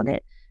 houses on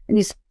it? And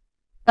you say,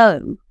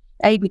 oh,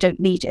 we don't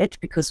need it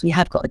because we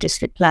have got a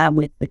district plan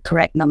with the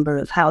correct number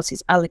of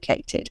houses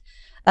allocated.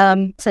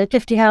 So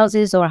 50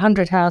 houses or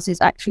 100 houses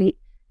actually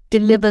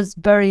delivers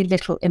very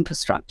little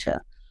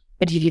infrastructure.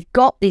 But if you've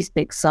got these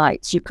big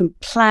sites, you can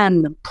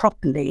plan them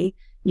properly.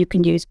 You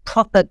can use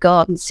proper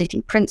garden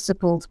city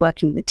principles,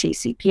 working with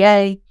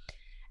TCPA,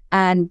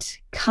 and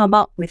come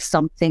up with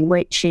something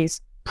which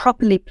is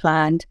properly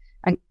planned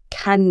and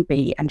can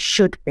be and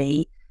should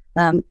be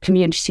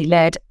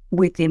community-led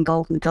with the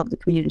involvement of the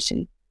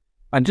community.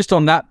 And just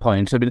on that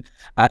point, I mean,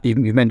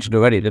 you mentioned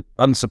already that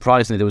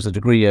unsurprisingly there was a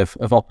degree of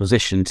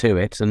opposition to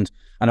it, and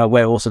I'm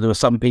aware also there were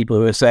some people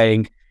who were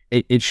saying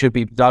it should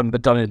be done,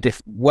 but done in a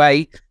different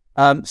way.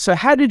 So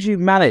how did you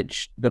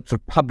manage the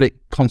public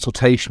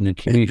consultation and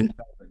community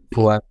development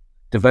for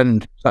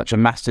developing such a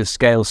massive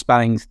scale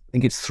spanning, I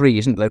think it's 3,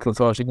 isn't it, local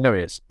authority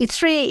areas? It's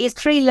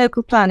three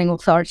local planning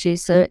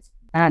authorities,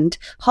 and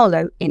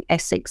Hollow in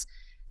Essex,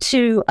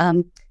 2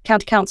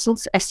 county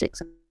councils,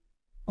 Essex and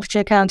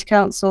Hertfordshire County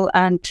Council,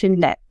 and 2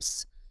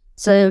 NEPs.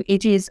 So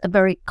it is a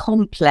very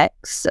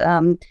complex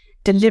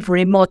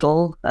delivery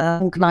model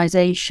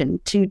organisation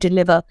to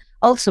deliver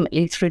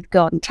ultimately through the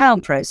Garden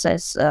Town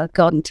process.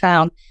 Garden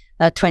Town,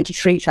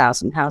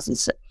 23,000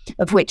 houses,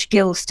 of which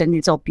Gilston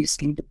is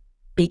obviously the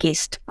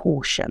biggest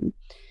portion.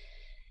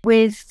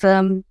 With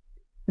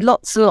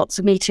lots and lots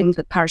of meetings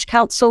with parish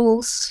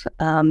councils.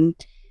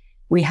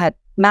 We had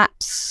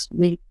maps,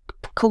 we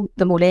called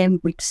them all in,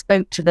 we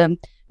spoke to them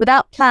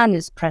without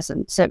planners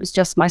present. So it was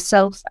just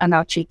myself and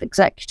our chief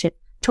executive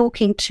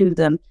talking to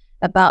them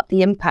about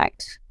the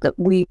impact that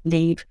we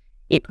believe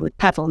it would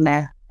have on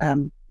their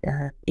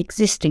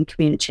existing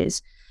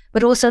communities,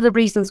 but also the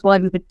reasons why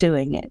we were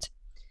doing it.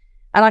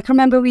 And I can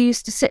remember we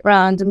used to sit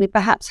around and we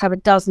perhaps have a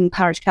dozen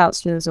parish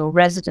councillors or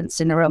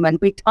residents in a room, and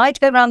I'd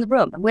go around the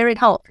room, and we're in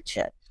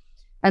Hertfordshire,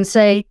 and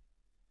say,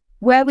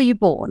 where were you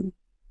born?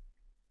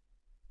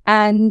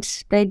 And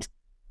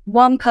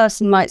one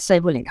person might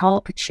say, well, in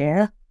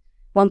Hertfordshire.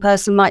 One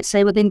person might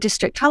say within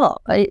District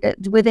Hart,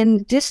 within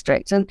the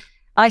district. And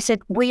I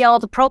said, we are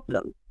the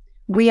problem.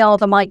 We are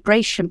the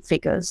migration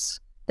figures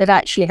that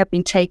actually have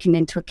been taken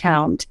into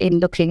account in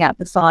looking at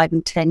the 5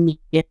 and 10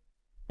 year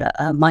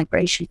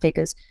migration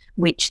figures,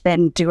 which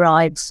then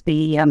derives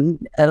the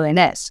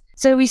ONS.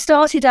 So we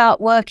started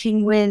out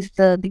working with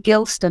the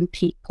Gilston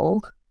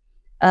people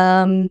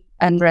and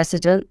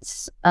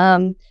residents,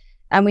 and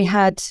we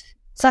had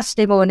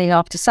Saturday morning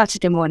after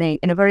Saturday morning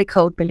in a very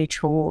cold village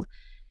hall,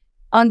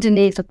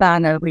 underneath a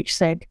banner which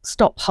said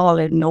 "Stop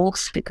Harlow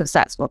North," because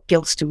that's what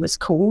Gilston was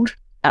called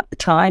at the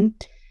time.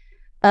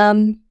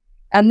 And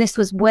this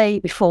was way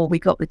before we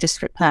got the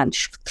district plan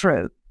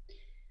through.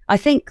 I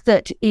think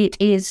that it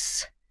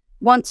is,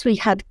 once we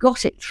had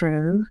got it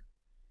through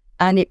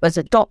and it was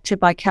adopted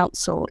by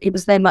council, it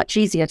was then much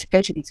easier to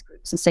go to these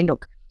groups and say,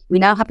 look, we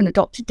now have an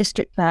adopted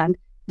district plan.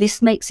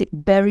 This makes it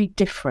very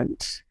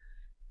different.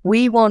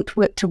 We want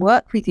to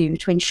work with you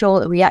to ensure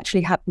that we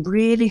actually have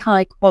really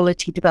high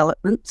quality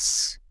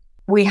developments.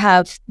 We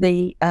have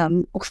the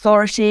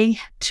authority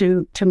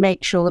to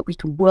make sure that we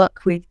can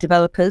work with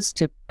developers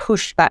to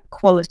push that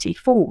quality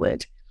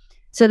forward.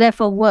 So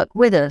therefore work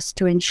with us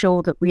to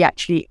ensure that we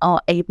actually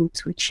are able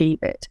to achieve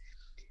it.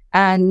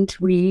 And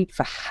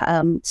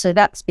so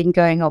that's been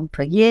going on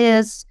for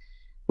years.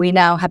 We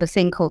now have a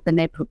thing called the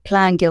neighbourhood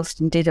plan.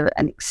 Gilston did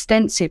an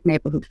extensive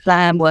neighbourhood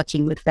plan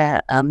working with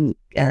their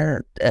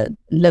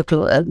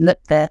local,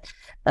 their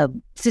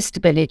sister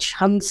village,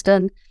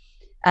 Hunsdon.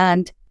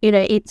 And,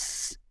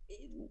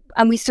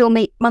 and we still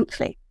meet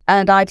monthly.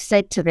 And I've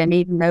said to them,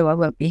 even though I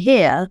won't be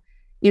here,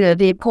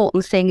 the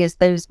important thing is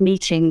those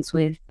meetings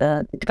with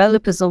the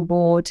developers on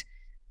board,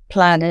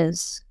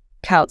 planners,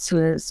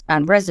 councillors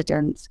and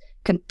residents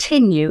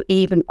continue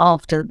even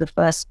after the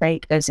first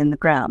spade goes in the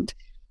ground,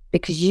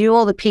 because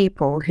you're the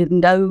people who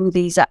know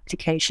these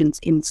applications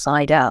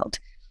inside out.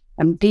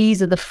 And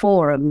these are the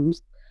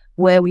forums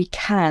where we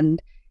can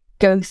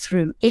go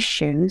through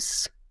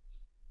issues,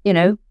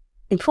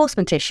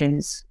 enforcement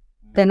issues.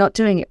 They're not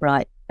doing it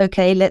right.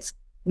 Okay, let's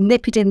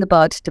nip it in the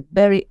bud at a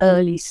very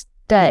early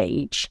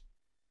stage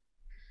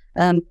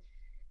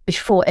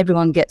before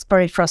everyone gets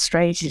very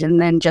frustrated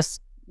and then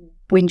just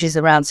whinges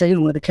around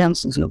saying, well, the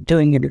council's not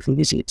doing anything,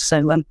 is it?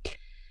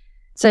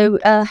 So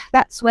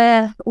that's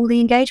where all the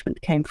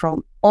engagement came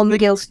from on the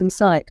Gilston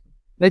site.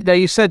 Now,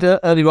 you said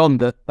earlier on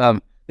that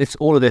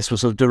all of this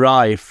was sort of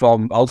derived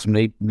from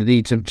ultimately the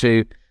need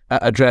to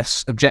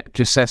address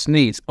objective assessed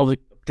needs.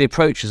 The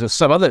approaches of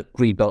some other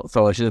greenbelt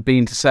authorities have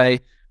been to say,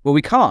 well,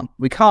 we can't.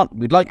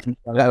 We'd like to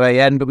go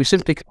OAN, but we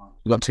simply can't.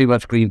 We've got too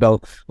much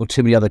greenbelt or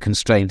too many other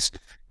constraints.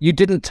 You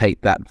didn't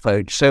take that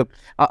approach. So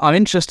I'm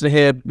interested to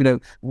hear,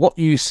 what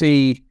you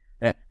see.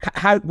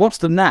 What's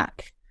the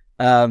knack?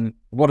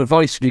 What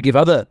advice would you give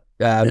other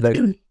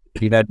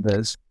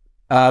members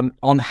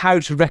on how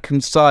to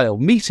reconcile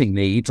meeting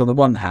needs on the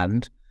one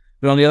hand,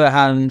 but on the other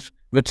hand,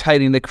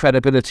 retaining the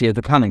credibility of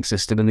the planning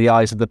system in the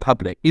eyes of the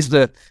public? Is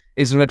there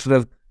a sort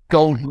of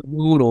golden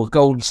rule or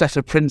golden set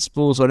of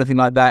principles or anything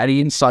like that? Any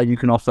insight you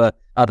can offer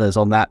others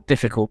on that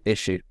difficult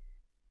issue?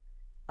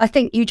 I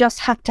think you just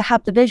have to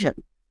have the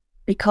vision,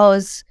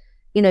 because,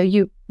 you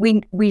know,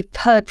 we've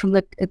heard from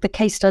the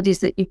case studies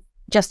that you've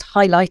just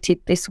highlighted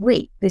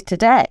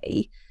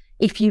today.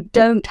 If you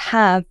don't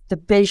have the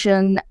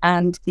vision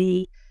and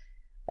the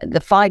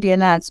 5-year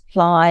land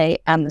supply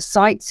and the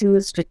sites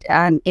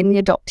and in the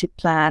adopted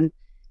plan,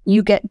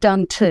 you get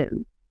done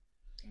too.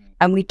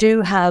 And we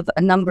do have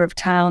a number of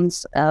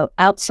towns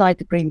outside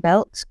the green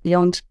belt,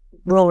 beyond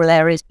rural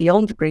areas,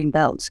 beyond the green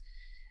belt.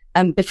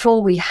 And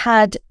before we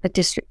had a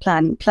district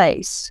plan in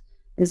place,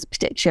 there's a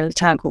particular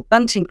town called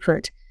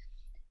Buntingford,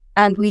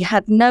 and we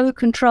had no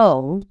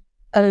control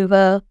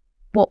over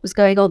what was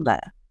going on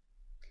there.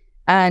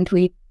 And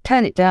we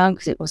turn it down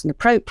because it wasn't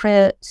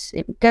appropriate.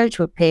 It would go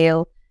to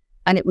appeal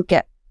and it would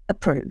get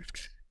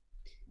approved.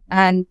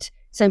 And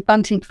so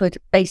Buntingford,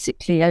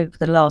 basically over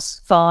the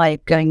last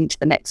 5, going into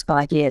the next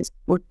 5 years,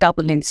 will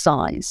double in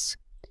size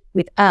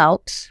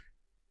without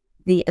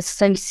the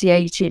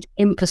associated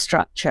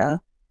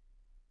infrastructure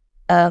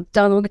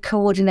done on a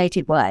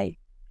coordinated way.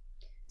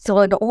 So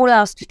on all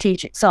our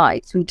strategic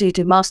sites, we do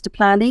master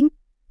planning,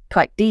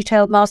 quite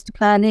detailed master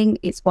planning.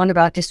 It's one of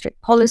our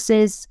district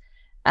policies,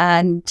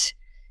 and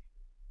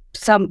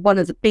one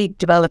of the big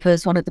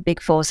developers, one of the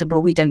big four said,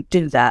 well, we don't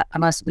do that.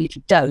 And I said, well, if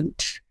you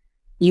don't,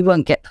 you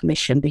won't get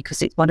permission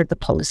because it's one of the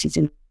policies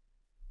in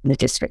the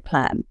district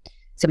plan.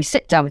 So we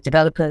sit down with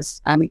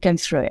developers and we go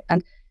through it.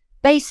 And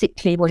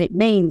basically what it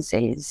means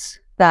is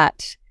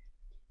that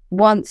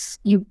once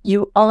you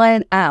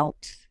iron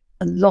out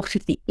a lot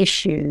of the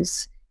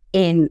issues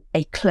in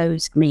a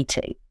closed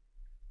meeting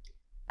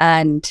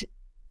and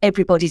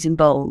everybody's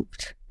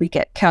involved, we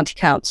get county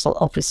council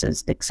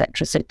officers,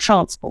 etc. So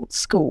transport,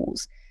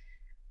 schools,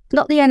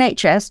 not the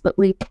NHS, but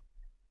we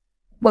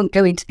won't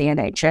go into the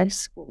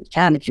NHS. Well, we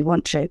can if you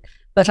want to,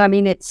 but I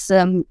mean it's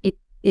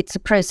a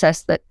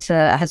process that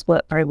has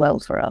worked very well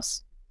for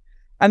us.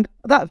 And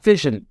that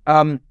vision,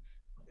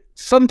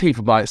 some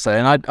people might say,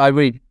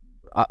 and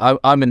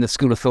I'm in the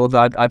school of thought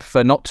that I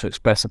prefer not to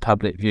express a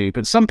public view,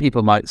 but some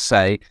people might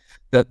say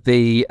that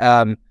the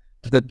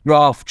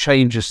draft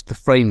changes to the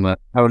framework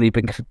currently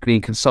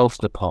being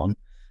consulted upon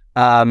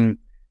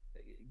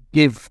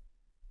give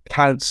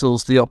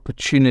councils the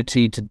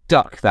opportunity to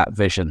duck that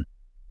vision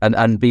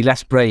and be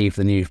less brave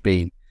than you've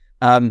been.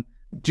 Do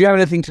you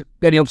have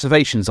any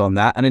observations on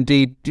that? And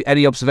indeed,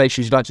 any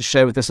observations you'd like to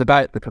share with us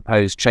about the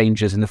proposed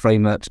changes in the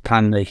framework to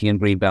plan making in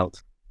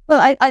Greenbelt?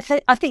 Well, I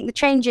think the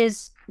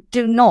changes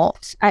do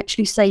not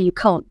actually say you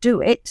can't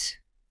do it.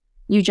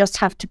 You just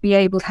have to be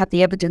able to have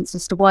the evidence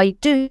as to why you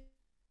do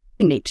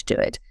need to do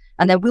it.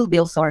 And there will be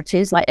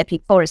authorities like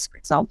Epping Forest, for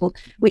example,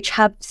 which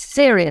have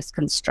serious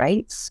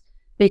constraints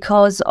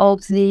because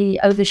of the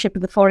ownership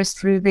of the forest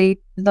through the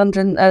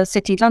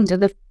City of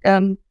London,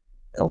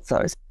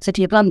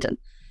 City of London.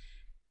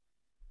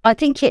 I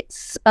think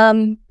it's,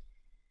 again,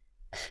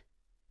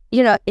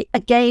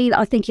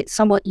 I think it's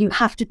somewhat, you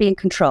have to be in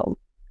control.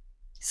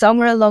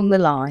 Somewhere along the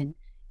line,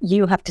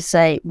 you have to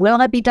say, will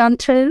I be done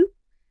too?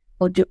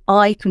 Or do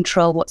I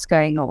control what's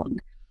going on?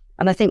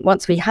 And I think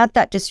once we had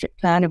that district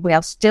plan, and we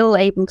are still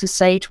able to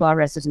say to our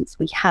residents,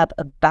 we have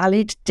a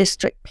valid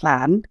district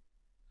plan,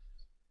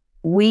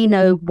 we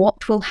know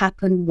what will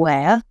happen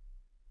where,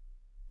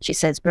 she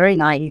says very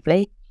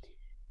naively,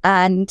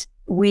 and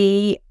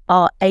we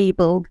are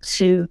able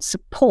to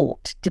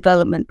support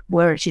development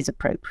where it is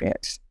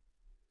appropriate.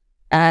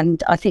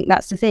 And I think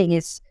that's the thing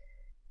is,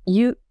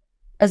 you,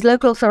 as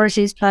local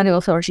authorities, planning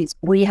authorities,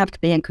 we have to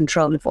be in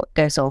control of what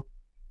goes on,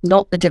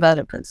 not the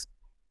developers.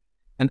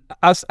 And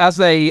as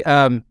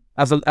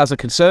a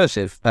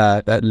Conservative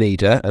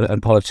leader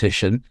and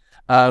politician,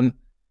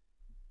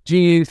 do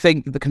you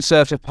think that the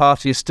Conservative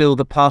Party is still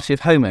the party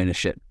of home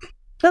ownership?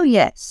 Oh,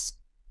 yes.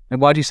 And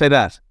why do you say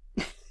that?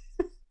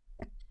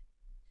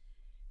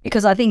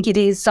 Because I think it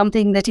is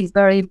something that is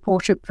very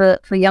important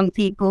for young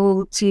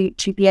people to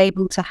be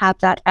able to have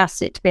that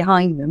asset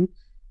behind them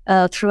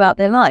throughout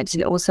their lives.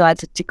 And it also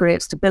adds a degree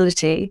of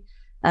stability.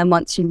 And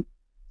once you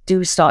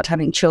do start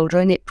having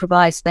children, it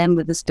provides them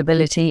with the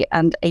stability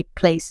and a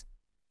place,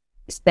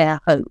 it's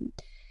their home.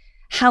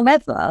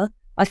 However,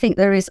 I think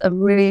there is a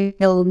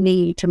real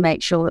need to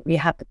make sure that we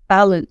have the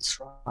balance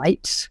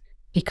right,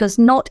 because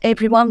not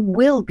everyone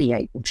will be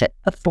able to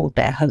afford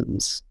their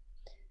homes.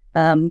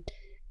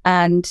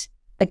 And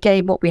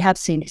again, what we have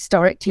seen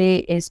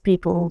historically is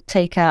people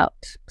take out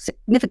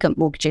significant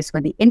mortgages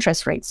when the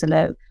interest rates are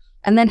low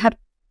and then have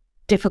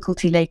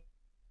difficulty later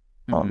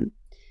on.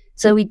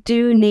 So we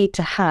do need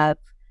to have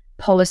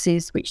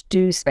policies which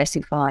do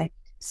specify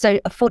so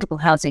affordable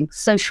housing,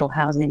 social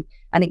housing,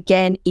 and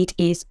again, it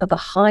is of a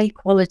high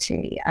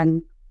quality,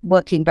 and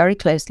working very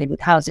closely with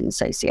housing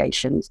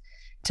associations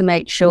to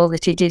make sure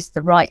that it is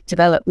the right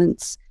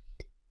developments,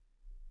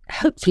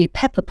 hopefully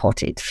pepper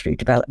potted through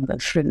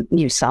development, through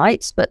new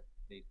sites, but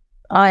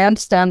I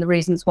understand the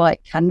reasons why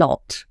it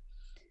cannot.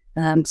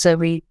 So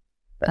we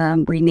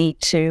need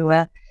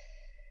to,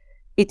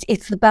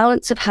 it's the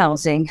balance of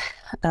housing,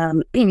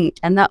 and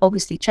that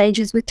obviously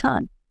changes with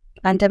time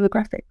and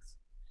demographics.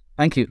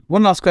 Thank you.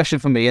 One last question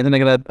from me, and then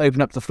I'm going to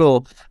open up the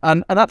floor.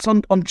 And that's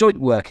on joint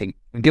working.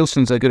 And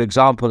Gilston's a good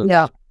example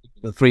of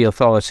the three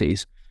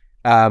authorities.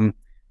 The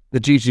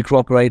duty to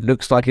cooperate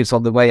looks like it's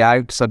on the way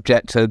out,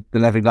 subject to the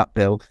Levelling Up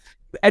Bill.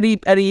 Any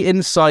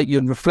insight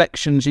and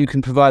reflections you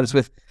can provide us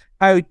with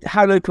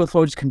how local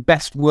authorities can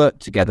best work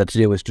together to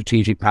deal with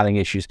strategic planning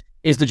issues?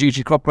 Is the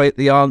duty to cooperate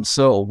the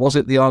answer, or was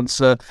it the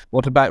answer?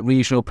 What about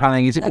regional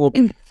planning? Is it more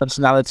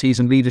personalities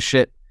and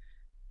leadership?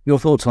 Your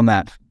thoughts on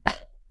that?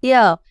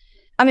 Yeah.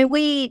 I mean,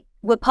 we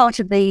were part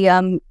of the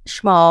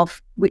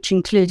SHMARF, which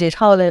included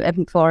Harlow,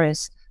 Epping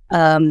Forest,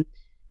 and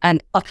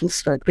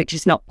Uttlesford, which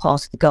is not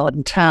part of the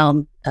Garden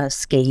Town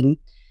scheme,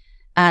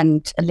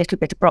 and a little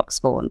bit of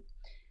Broxbourne.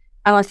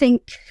 And I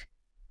think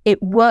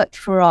it worked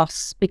for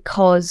us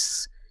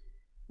because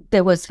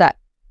there was that,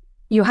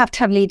 you have to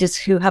have leaders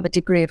who have a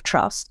degree of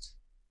trust.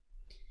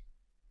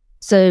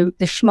 So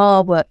the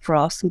SHMARF worked for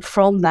us, and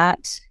from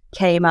that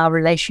came our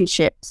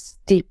relationships,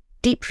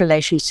 deep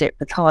relationship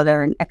with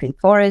Harlow and Epping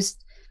Forest,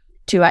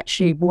 to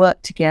actually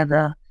work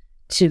together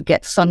to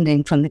get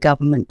funding from the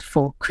government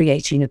for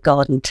creating a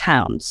garden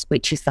towns,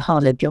 which is the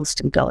Harlow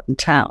Gilston Garden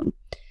Town.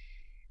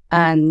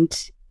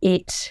 And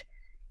it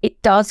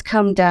does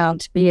come down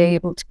to be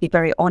able to be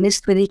very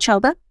honest with each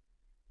other.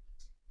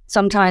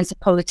 Sometimes the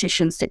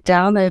politicians sit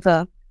down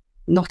over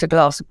not a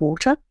glass of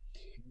water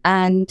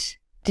and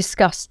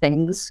discuss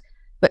things,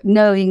 but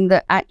knowing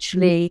that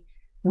actually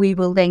we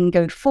will then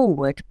go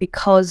forward,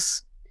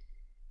 because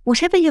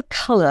whatever your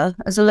colour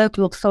as a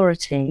local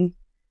authority,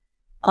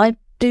 I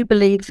do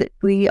believe that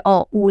we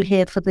are all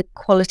here for the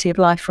quality of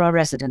life for our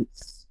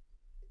residents.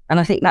 And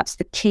I think that's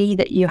the key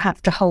that you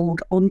have to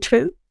hold on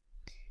to.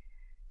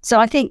 So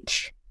I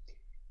think,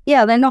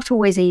 yeah, they're not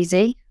always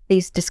easy,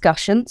 these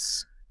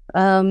discussions.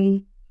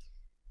 But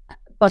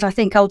I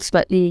think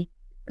ultimately,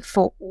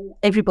 for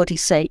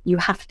everybody's sake, you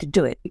have to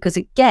do it, because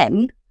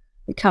again,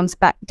 it comes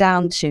back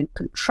down to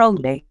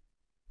controlling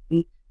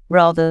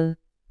rather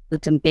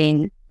than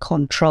being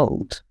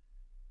controlled.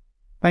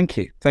 Thank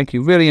you.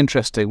 Really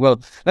interesting. Well,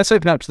 let's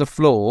open up to the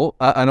floor,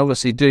 and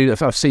obviously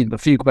I've seen a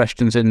few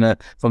questions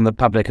from the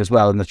public as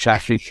well in the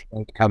chat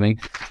coming.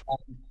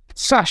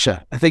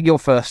 Sasha, I think you're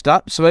first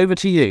up, so over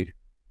to you.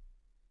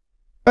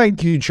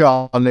 Thank you,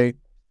 Charlie.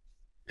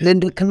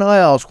 Linda, can I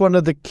ask, one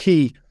of the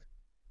key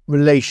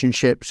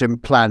relationships in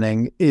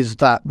planning is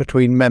that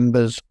between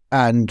members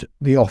and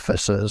the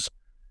officers.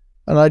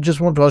 And I just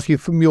want to ask you,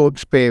 from your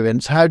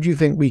experience, how do you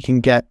think we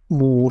can get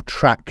more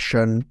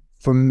traction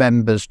from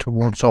members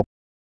towards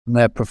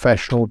their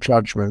professional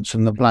judgments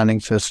in the planning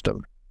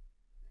system?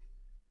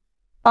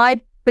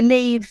 I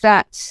believe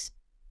that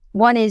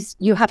one is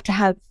you have to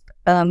have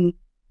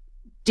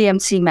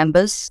DMC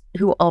members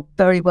who are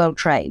very well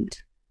trained,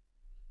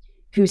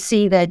 who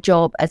see their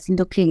job as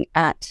looking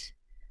at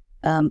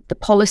the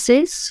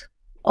policies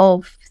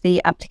of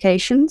the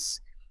applications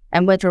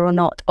and whether or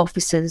not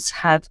officers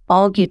have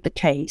argued the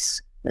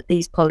case that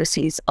these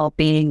policies are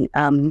being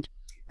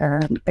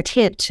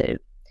adhered to.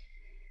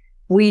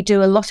 We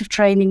do a lot of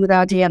training with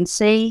our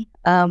DMC.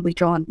 We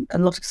go on a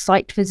lot of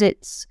site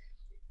visits.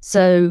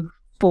 So,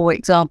 for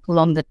example,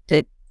 on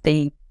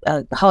the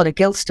Harlow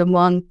Gilston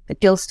one, the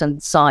Gilston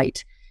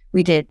site,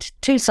 we did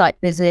 2 site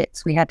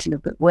visits. We had to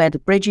look at where the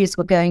bridges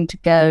were going to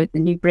go, the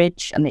new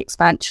bridge and the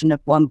expansion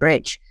of one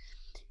bridge.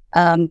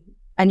 And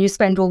you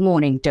spend all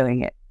morning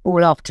doing it,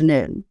 all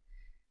afternoon.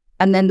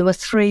 And then there were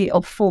 3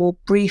 or 4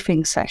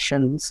 briefing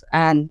sessions,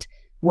 and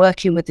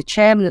working with the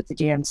chairman of the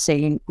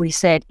DMC, we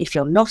said, if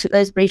you're not at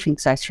those briefing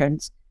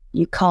sessions,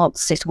 you can't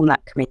sit on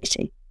that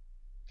committee.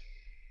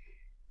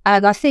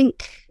 And I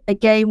think,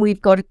 again,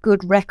 we've got a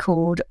good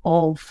record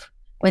of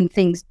when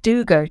things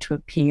do go to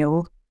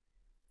appeal,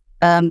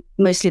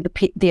 mostly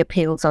the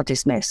appeals are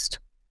dismissed.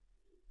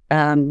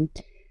 And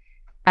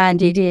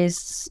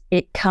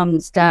it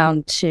comes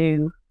down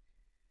to,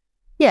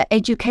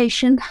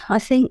 education, I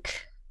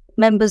think.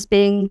 Members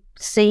being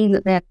seen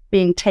that they're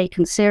being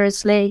taken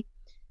seriously.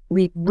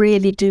 We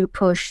really do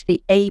push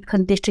the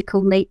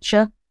apolitical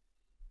nature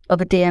of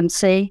a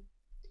DMC.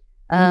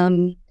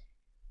 And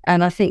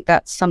I think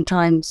that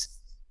sometimes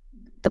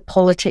the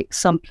politics,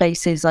 some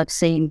places I've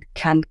seen,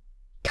 can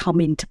come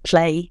into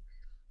play,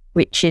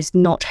 which is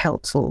not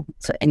helpful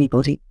for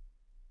anybody.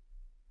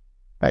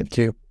 Thank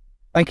you.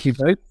 Thank you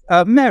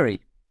both. Mary.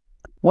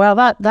 Well,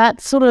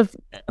 that's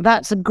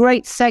a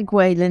great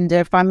segue, Linda,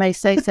 if I may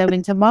say so,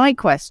 into my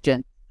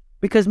question,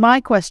 because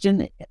my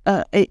question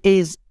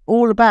is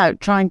all about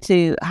trying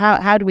to,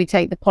 how do we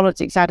take the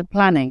politics out of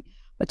planning?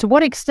 But to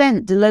what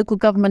extent do local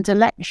government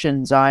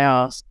elections, I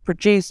ask,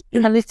 produce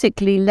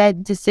politically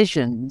led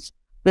decisions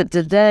that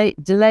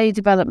delay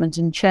development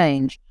and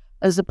change,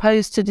 as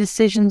opposed to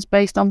decisions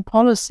based on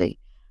policy?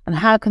 And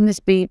how can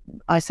this be,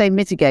 I say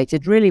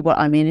mitigated, really what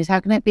I mean is how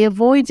can it be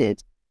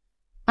avoided?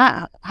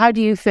 How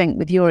do you think,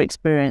 with your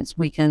experience,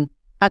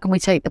 how can we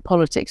take the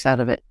politics out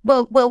of it?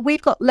 Well,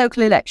 we've got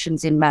local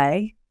elections in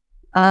May.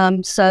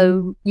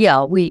 So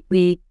yeah, we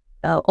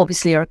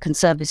obviously are a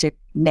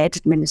Conservative-led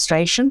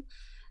administration,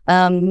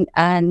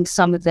 and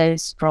some of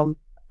those from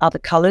other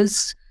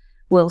colours.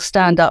 will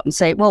stand up and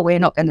say, well, we're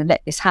not going to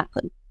let this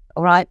happen.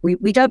 All right.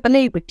 We don't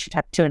believe we should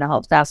have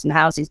 2,500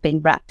 houses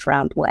being wrapped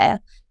around where,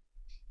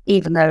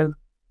 even though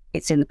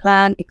it's in the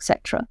plan,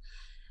 etc.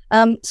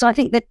 So I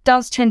think there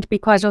does tend to be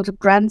quite a lot of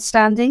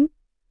grandstanding,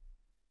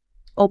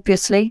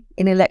 obviously,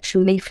 in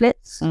election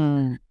leaflets.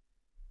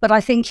 But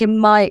I think in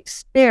my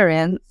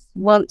experience,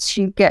 once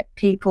you get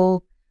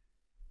people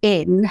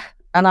in,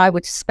 and I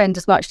would spend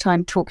as much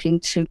time talking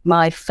to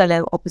my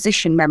fellow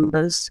opposition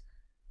members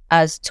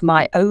as to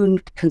my own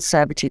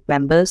Conservative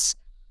members,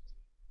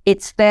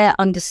 it's their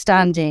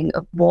understanding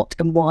of what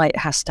and why it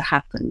has to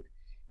happen.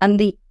 And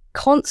the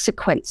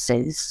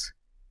consequences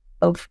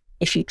of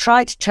if you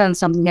try to turn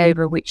something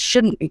over which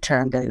shouldn't be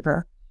turned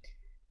over,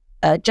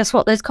 just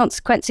what those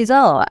consequences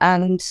are.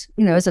 And,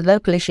 you know, as a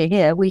local issue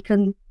here, we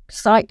can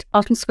cite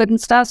Uttlesford and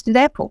Stansted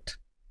Airport,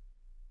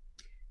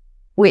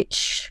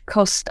 which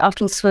cost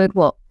Uttlesford,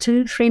 what,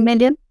 2-3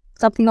 million,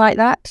 something like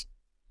that,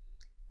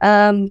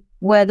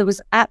 where there was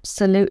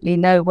absolutely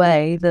no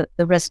way that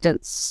the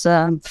residents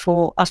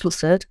for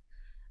Uttlesford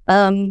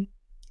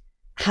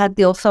had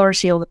the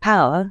authority or the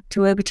power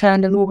to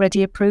overturn an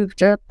already approved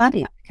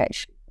planning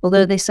application,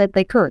 although they said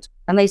they could.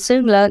 And they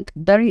soon learnt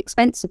very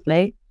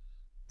expensively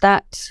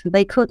that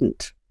they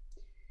couldn't.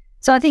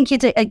 So I think,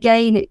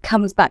 it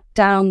comes back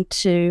down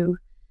to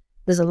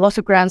there's a lot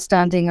of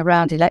grandstanding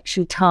around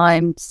election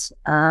times,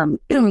 and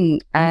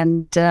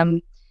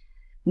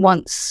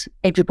once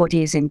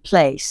everybody is in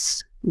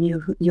place,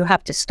 you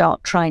have to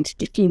start trying to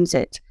diffuse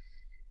it.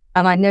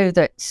 And I know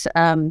that,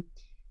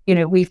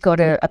 we've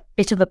got a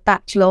bit of a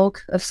backlog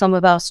of some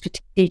of our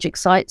strategic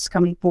sites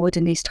coming forward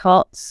in East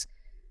Herts,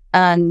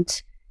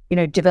 and,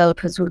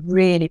 developers were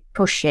really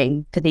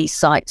pushing for these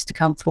sites to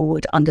come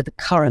forward under the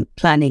current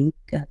planning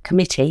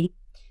committee,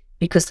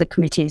 because the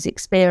committee is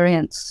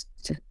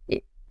experienced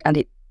and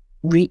it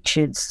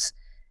reaches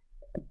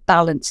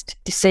balanced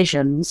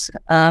decisions.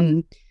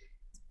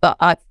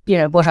 But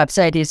what I've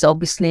said is,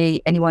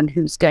 obviously anyone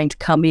who's going to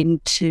come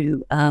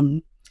into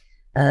and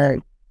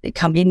want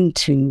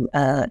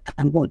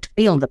to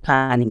be on the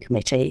planning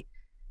committee,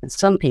 and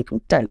some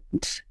people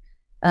don't,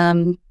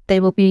 they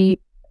will be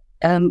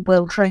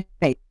well trained.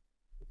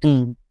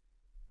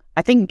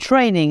 I think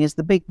training is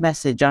the big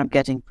message I'm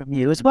getting from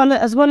you, as well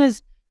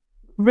as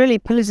really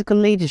political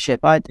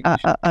leadership. I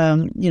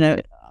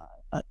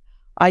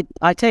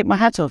take my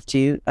hat off to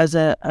you as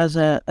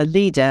a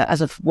leader,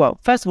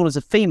 first of all, as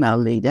a female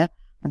leader,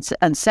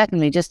 and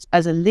secondly, just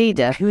as a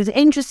leader who is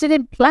interested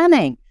in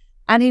planning,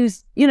 and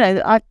who's,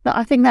 I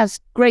think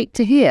that's great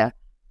to hear.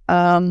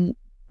 And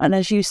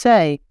as you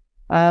say,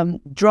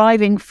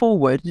 driving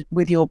forward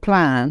with your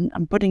plan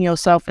and putting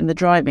yourself in the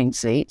driving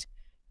seat.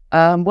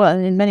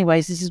 In many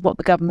ways, this is what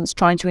the government's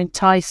trying to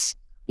entice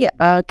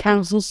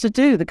councils to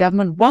do. The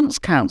government wants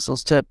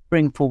councils to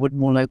bring forward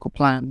more local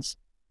plans.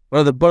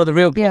 One of the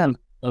real problems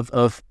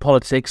of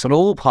politics on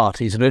all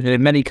parties and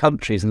in many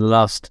countries in the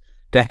last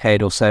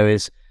decade or so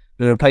is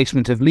the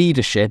replacement of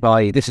leadership,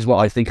 i.e. this is what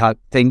I think,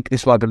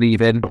 this is what I believe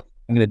in,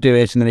 I'm going to do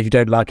it, and then if you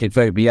don't like it,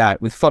 vote me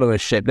out, with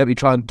followership. Let me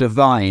try and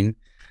divine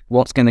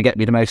what's going to get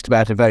me the most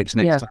amount of votes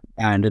next time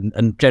around,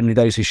 and generally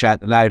those who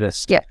shout the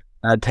loudest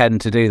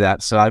tend to do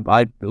that. So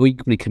I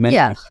equally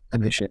commend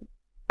leadership.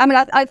 I mean,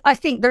 I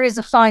think there is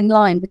a fine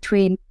line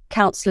between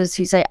councillors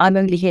who say, I'm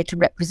only here to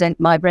represent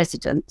my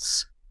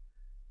residents,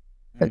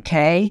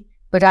 okay,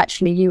 but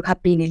actually you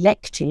have been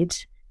elected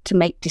to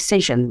make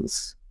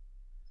decisions,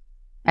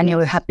 and you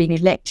have been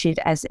elected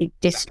as a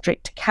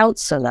district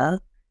councillor,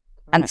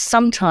 and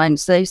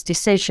sometimes those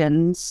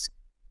decisions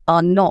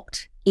are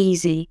not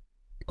easy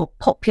or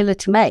popular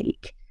to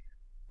make,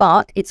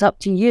 but it's up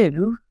to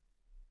you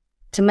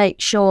to make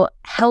sure,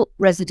 help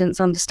residents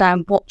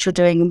understand what you're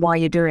doing and why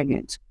you're doing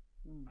it.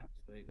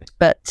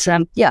 But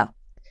some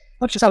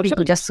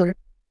people just sort of...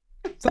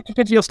 Such a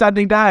pity you're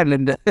standing down,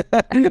 Linda.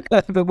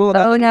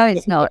 Oh, no,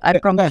 it's not. I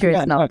promise you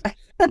it's not.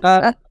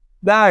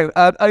 Now,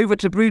 over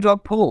to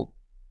Brewdog Paul.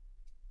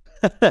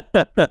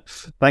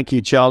 Thank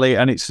you, Charlie.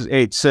 And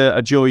it's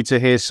a joy to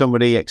hear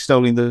somebody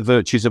extolling the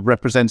virtues of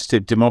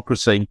representative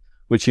democracy,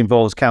 which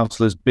involves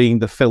councillors being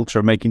the filter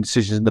and making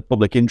decisions in the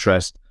public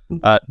interest,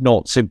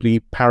 not simply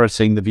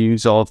parroting the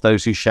views of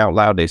those who shout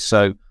loudest.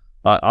 So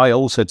I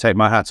also take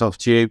my hat off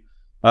to you.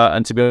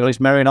 And to be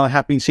honest, Mary and I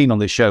have been seen on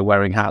this show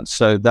wearing hats,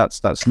 so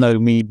that's no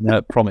mean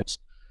promise.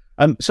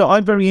 So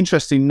I'm very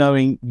interested in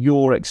knowing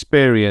your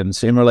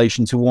experience in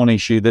relation to one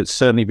issue that's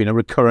certainly been a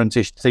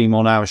recurrent-ish theme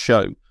on our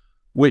show,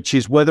 which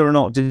is whether or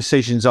not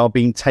decisions are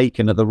being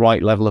taken at the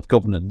right level of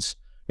governance.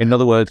 In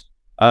other words,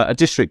 a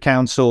district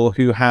council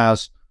who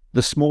has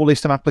the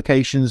smallest of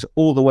applications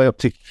all the way up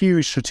to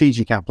huge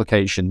strategic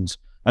applications,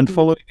 and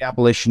following the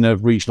abolition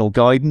of regional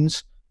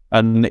guidance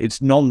and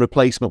its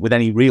non-replacement with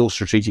any real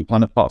strategic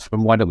plan apart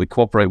from why don't we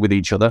cooperate with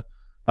each other,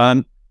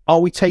 are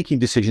we taking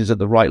decisions at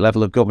the right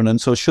level of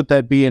governance, or should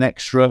there be an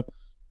extra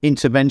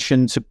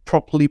intervention to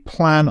properly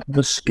plan on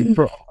a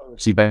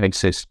policy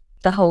basis?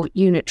 The whole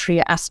unitary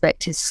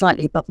aspect is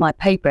slightly above my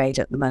pay grade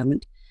at the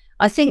moment.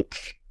 I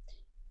think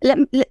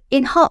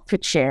in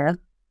Hertfordshire,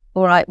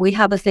 all right, we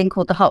have a thing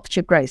called the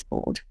Hertfordshire Growth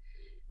Board,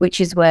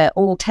 which is where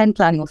all 10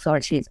 planning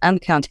authorities and the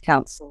county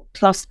council,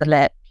 plus the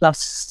LET,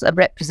 plus a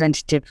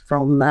representative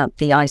from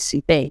the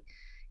ICB,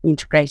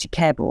 Integrated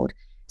Care Board,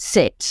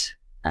 sit.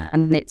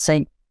 And it's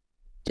a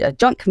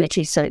joint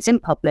committee, so it's in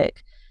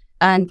public.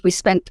 And we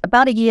spent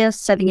about a year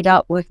setting it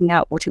up, working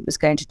out what it was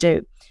going to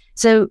do.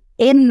 So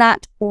in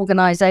that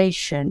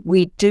organisation,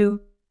 we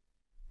do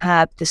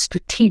have the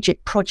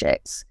strategic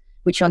projects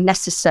which are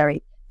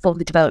necessary for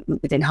the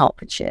development within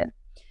Hertfordshire.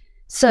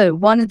 So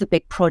one of the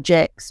big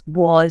projects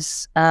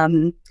was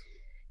a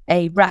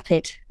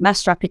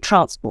mass rapid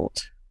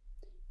transport.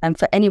 And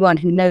for anyone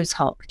who knows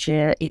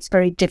Hertfordshire, it's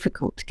very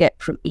difficult to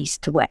get from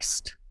east to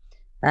west.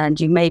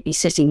 And you may be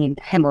sitting in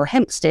Hemel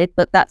Hempstead,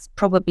 but that's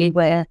probably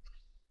where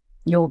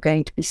you're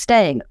going to be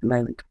staying at the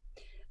moment.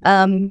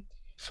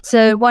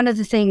 So one of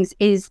the things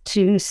is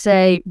to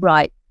say,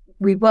 right,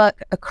 we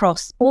work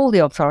across all the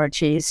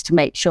authorities to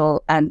make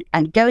sure, and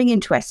going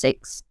into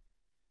Essex,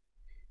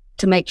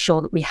 to make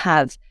sure that we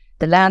have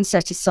the land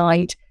set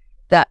aside,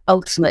 that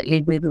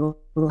ultimately we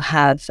will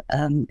have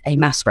a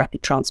mass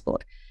rapid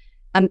transport.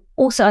 And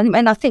also,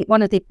 and I think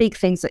one of the big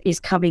things that is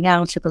coming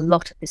out of a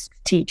lot of the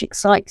strategic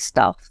site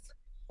stuff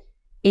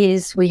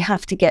is we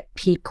have to get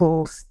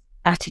people's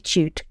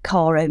attitude to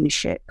car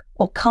ownership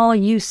or car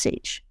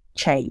usage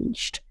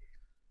changed.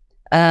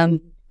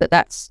 But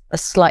that's a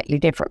slightly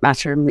different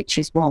matter, and which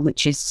is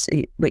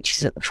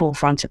at the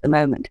forefront at the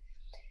moment.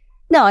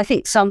 No, I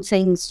think some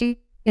things,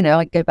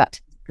 I go back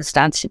to the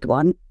Stansted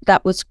one,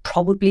 that was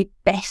probably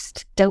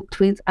best dealt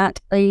with at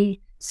a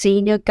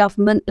senior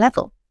government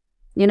level,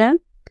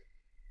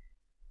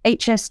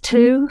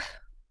 HS2,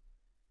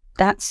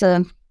 that's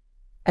a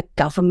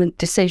government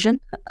decision,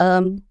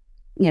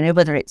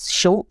 whether it's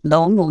short,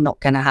 long, or not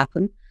going to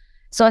happen.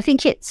 So I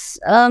think it's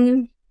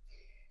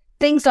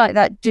things like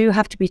that do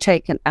have to be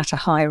taken at a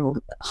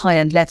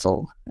higher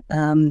level,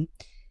 and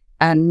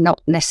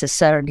not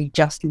necessarily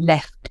just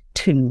left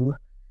to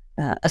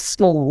a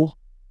small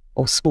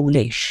or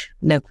smallish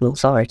local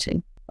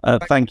authority.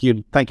 Thank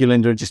you,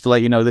 Linda. And just to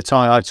let you know, the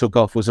tie I took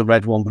off was a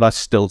red one, but I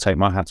still take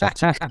my hat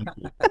off.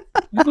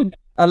 And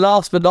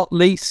last but not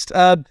least,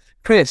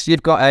 Chris,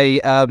 you've got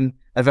a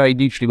very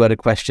neutrally worded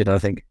question, I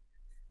think.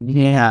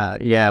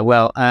 Yeah.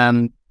 Well,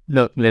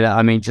 look, Linda,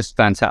 I mean, just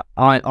fantastic.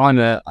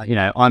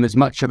 I'm as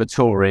much of a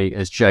Tory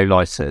as Joe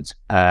Lycett,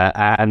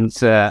 and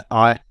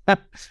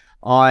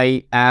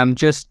I am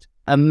just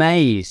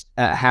amazed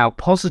at how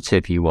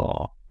positive you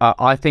are.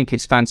 I think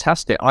it's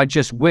fantastic. I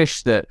just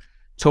wish that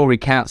Tory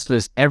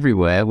councillors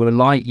everywhere were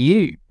like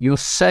you. You're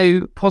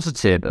so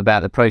positive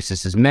about the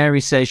process. As Mary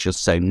says, you're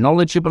so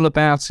knowledgeable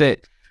about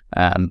it.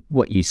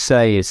 What you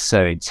say is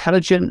so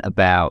intelligent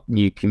about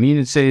new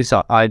communities.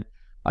 I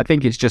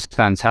think it's just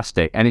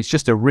fantastic. And it's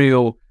just a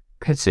real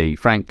pity,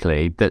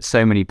 frankly, that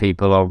so many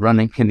people are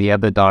running in the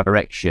other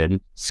direction,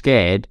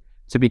 scared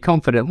to be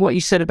confident. What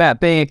you said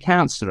about being a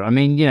councillor, I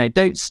mean,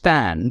 don't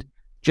stand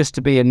just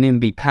to be a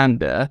NIMBY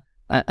panda,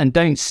 and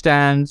don't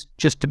stand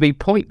just to be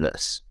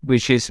pointless,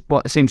 which is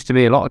what seems to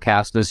be a lot of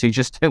councillors who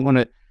just don't want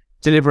to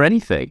deliver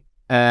anything.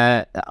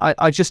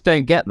 I just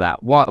don't get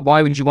that.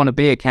 Why would you want to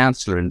be a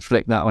councillor and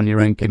flick that on your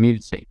own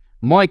community?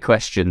 My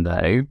question,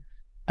 though,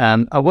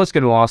 I was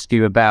going to ask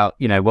you about,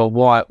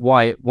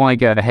 why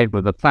go ahead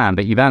with a plan?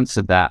 But you've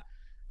answered that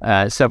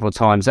several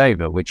times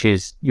over, which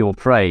is your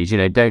phrase,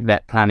 don't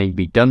let planning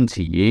be done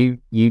to you.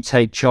 You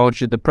take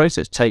charge of the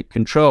process, take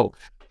control.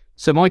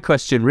 So my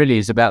question really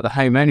is about the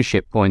home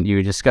ownership point you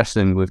were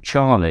discussing with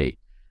Charlie.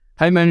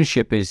 Home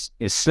ownership is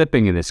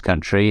slipping in this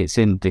country. It's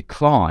in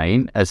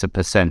decline as a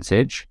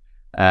percentage.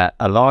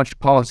 A large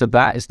part of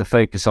that is the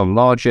focus on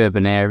large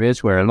urban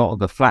areas where a lot of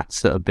the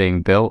flats that are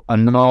being built are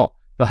not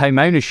for home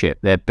ownership.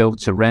 They're built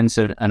to rent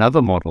and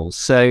other models.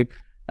 So,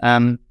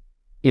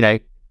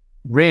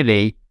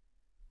 really,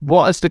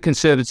 what has the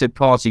Conservative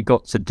Party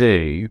got to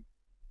do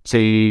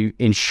to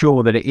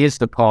ensure that it is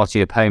the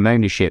party of home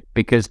ownership?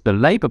 Because the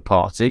Labour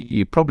Party,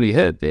 you probably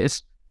heard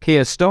this,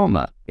 Keir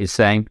Starmer is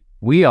saying,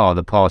 we are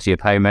the party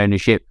of home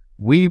ownership.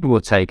 We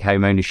will take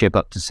home ownership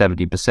up to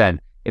 70%.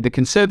 If the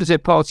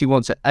Conservative Party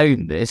want to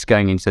own this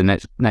going into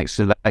the next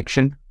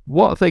election,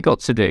 what have they got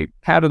to do?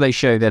 How do they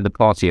show they're the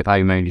party of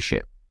home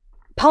ownership?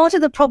 Part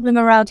of the problem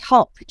around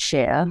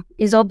Hertfordshire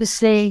is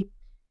obviously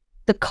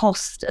the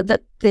cost,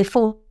 the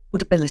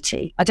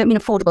affordability. I don't mean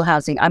affordable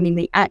housing. I mean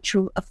the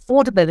actual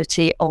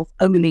affordability of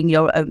owning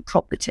your own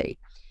property,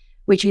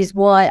 which is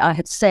why I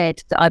had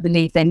said that I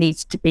believe there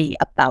needs to be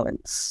a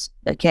balance.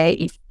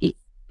 Okay,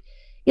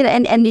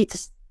 and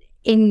it's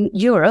in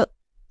Europe,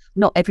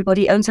 not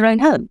everybody owns their own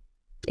home.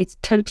 It's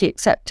totally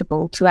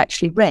acceptable to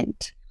actually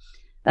rent.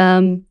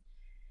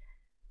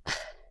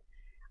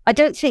 I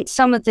don't think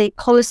some of the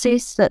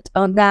policies that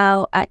are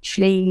now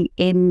actually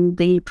in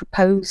the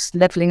proposed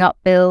levelling up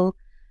bill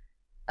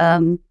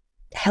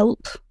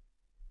help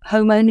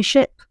home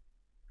ownership.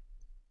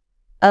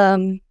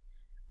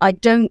 I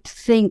don't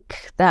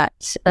think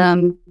that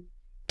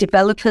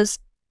developers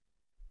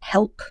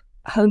help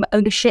home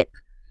ownership,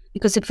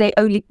 because if they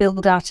only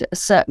build out at a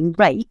certain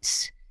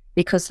rate,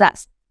 because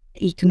that's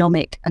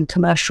economic and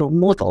commercial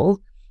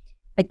model,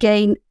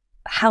 again,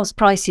 house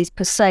prices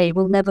per se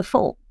will never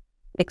fall,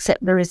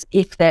 except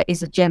if there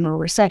is a general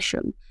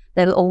recession.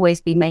 They'll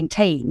always be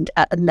maintained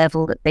at a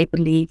level that they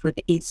believe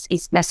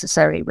is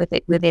necessary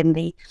within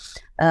the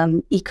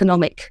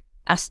economic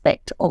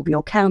aspect of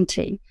your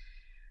county.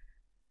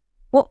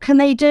 What can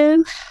they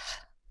do?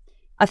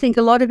 I think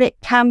a lot of it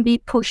can be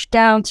pushed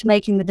down to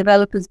making the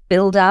developers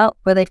build out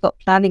where they've got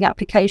planning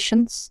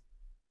applications.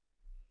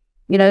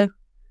 You know,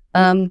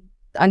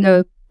 I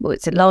know, what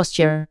was it, last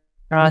year,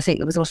 I think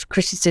there was a lot of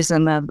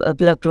criticism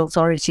of local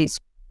authorities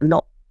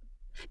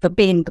for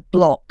being the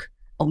block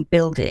on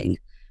building,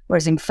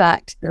 whereas in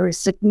fact there is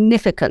a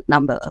significant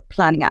number of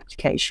planning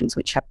applications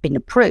which have been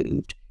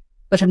approved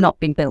but have not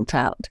been built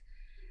out.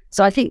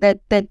 So I think that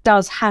there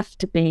does have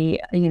to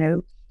be, you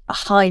know, a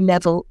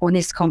high-level,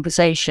 honest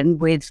conversation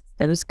with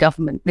those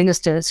government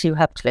ministers who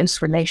have close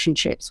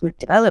relationships with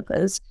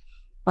developers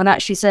on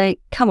actually saying,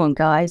 come on,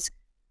 guys,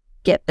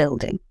 get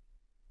building.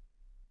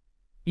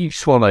 You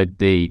swallowed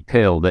the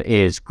pill that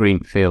is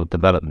greenfield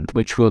development,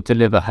 which will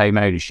deliver home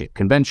ownership,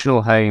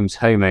 conventional homes,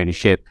 home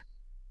ownership.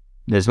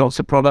 There's lots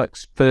of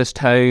products, first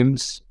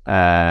homes,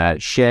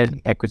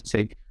 shared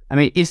equity. I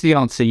mean, is the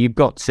answer you've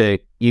got to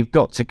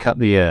cut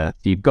the earth.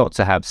 You've got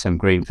to have some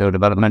greenfield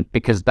development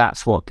because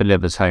that's what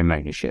delivers home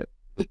ownership.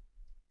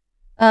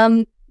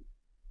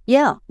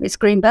 Yeah, it's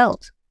green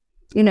belt.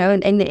 You know,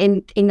 and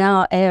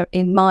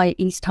in my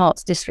East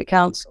Herts District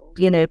Council,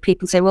 you know,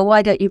 people say, well,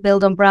 why don't you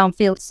build on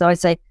brownfields? So I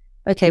say,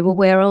 okay, well,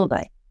 where are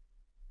they?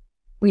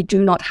 We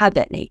do not have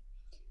any.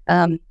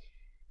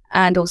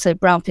 And also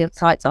brownfield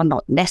sites are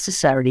not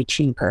necessarily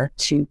cheaper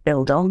to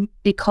build on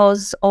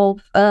because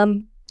of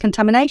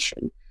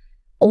contamination.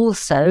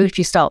 Also, if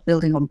you start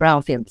building on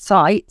brownfield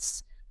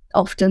sites,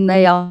 often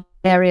they are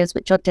areas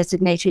which are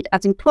designated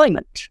as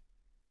employment.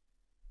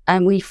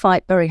 And we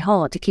fight very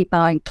hard to keep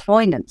our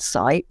employment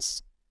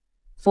sites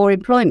for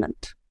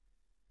employment.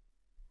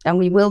 And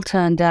we will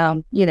turn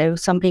down, you know,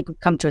 some people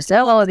come to us and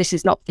say, oh, this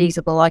is not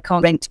feasible. I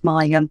can't rent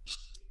my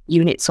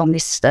units on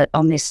this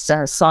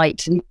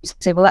site. And you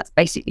say, well, that's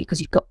basically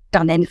because you've not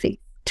done anything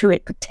to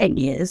it for 10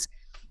 years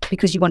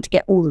because you want to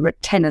get all the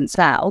tenants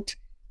out.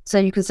 So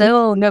you can say,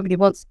 oh, nobody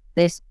wants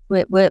this.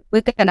 We're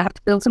going to have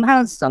to build some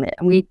houses on it.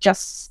 And we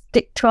just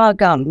stick to our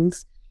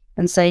guns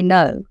and say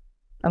no.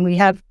 And we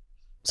have,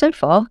 so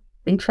far,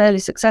 been fairly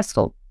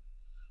successful.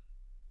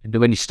 And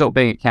when you stop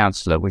being a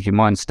councillor, would you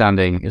mind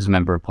standing as a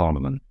member of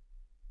Parliament?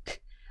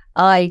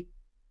 No,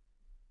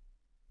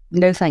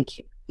 thank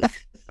you.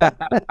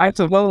 I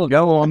said, well,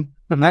 go on.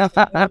 That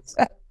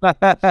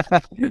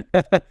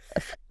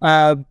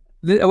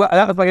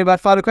was my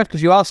final question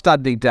because you are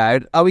standing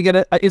down. Are we going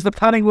to? Is the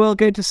planning world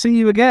going to see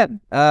you again?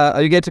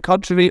 Are you going to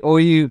contribute, or are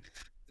you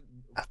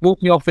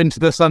walking off into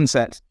the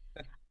sunset?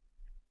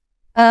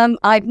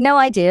 I've no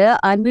idea.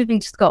 I'm moving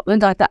to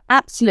Scotland. I've got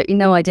absolutely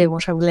no idea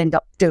what I will end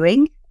up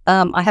doing.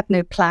 I have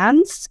no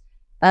plans.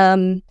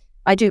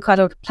 I do quite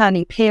a lot of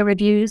planning peer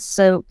reviews,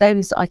 so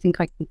those I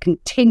think I can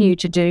continue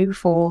to do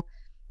for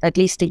at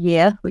least a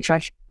year, which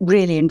I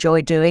really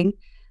enjoy doing.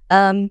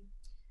 And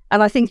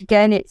I think,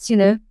 again, it's, you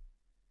know,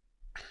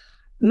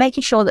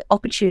 making sure that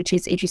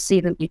opportunities, if you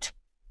see them, you take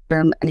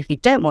them, and if you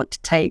don't want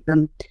to take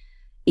them,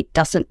 it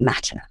doesn't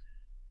matter.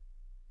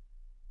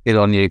 Good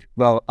on you.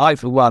 Well, I,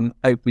 for one,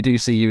 hope we do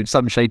see you in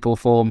some shape or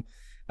form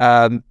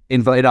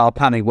in our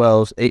planning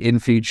world in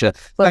future.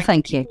 Well,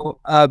 thank you.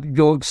 For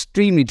your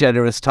extremely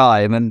generous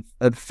time and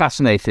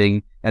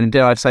fascinating and,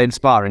 dare I say,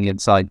 inspiring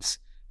insights.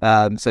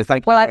 So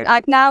thank you. Well,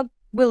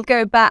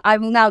 I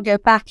will now go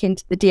back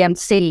into the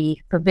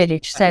DMC for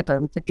Village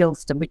 7 for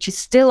Gilston, which is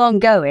still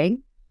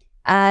ongoing.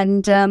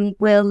 And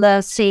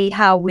we'll see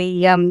how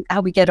we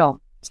get on.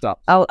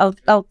 Stop.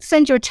 I'll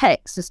send you a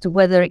text as to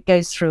whether it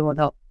goes through or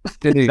not.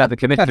 Is that the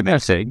committee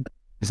meeting?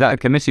 Is that a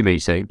committee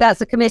meeting? That's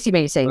a committee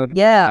meeting.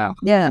 Yeah, wow.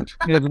 Yeah.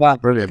 Good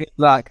luck. Brilliant. Good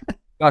luck.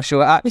 Gosh,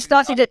 we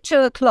started at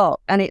 2:00,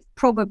 and it's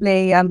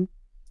probably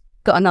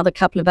got another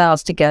couple of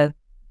hours to go.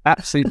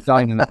 Absolutely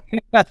dynamite.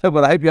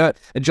 Well, I hope you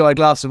enjoy a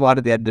glass of wine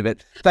at the end of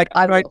it. Thank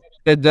you very much,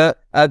 Linda.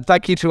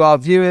 Thank you to our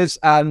viewers.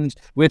 And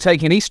we're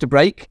taking an Easter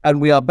break, and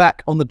we are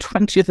back on the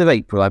 20th of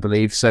April, I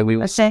believe. So we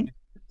will. Okay.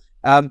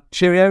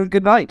 Cheerio and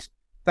good night.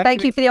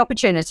 Thank you for the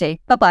opportunity.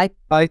 Bye-bye.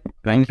 Bye.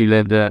 Thank you,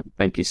 Linda.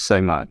 Thank you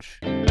so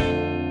much.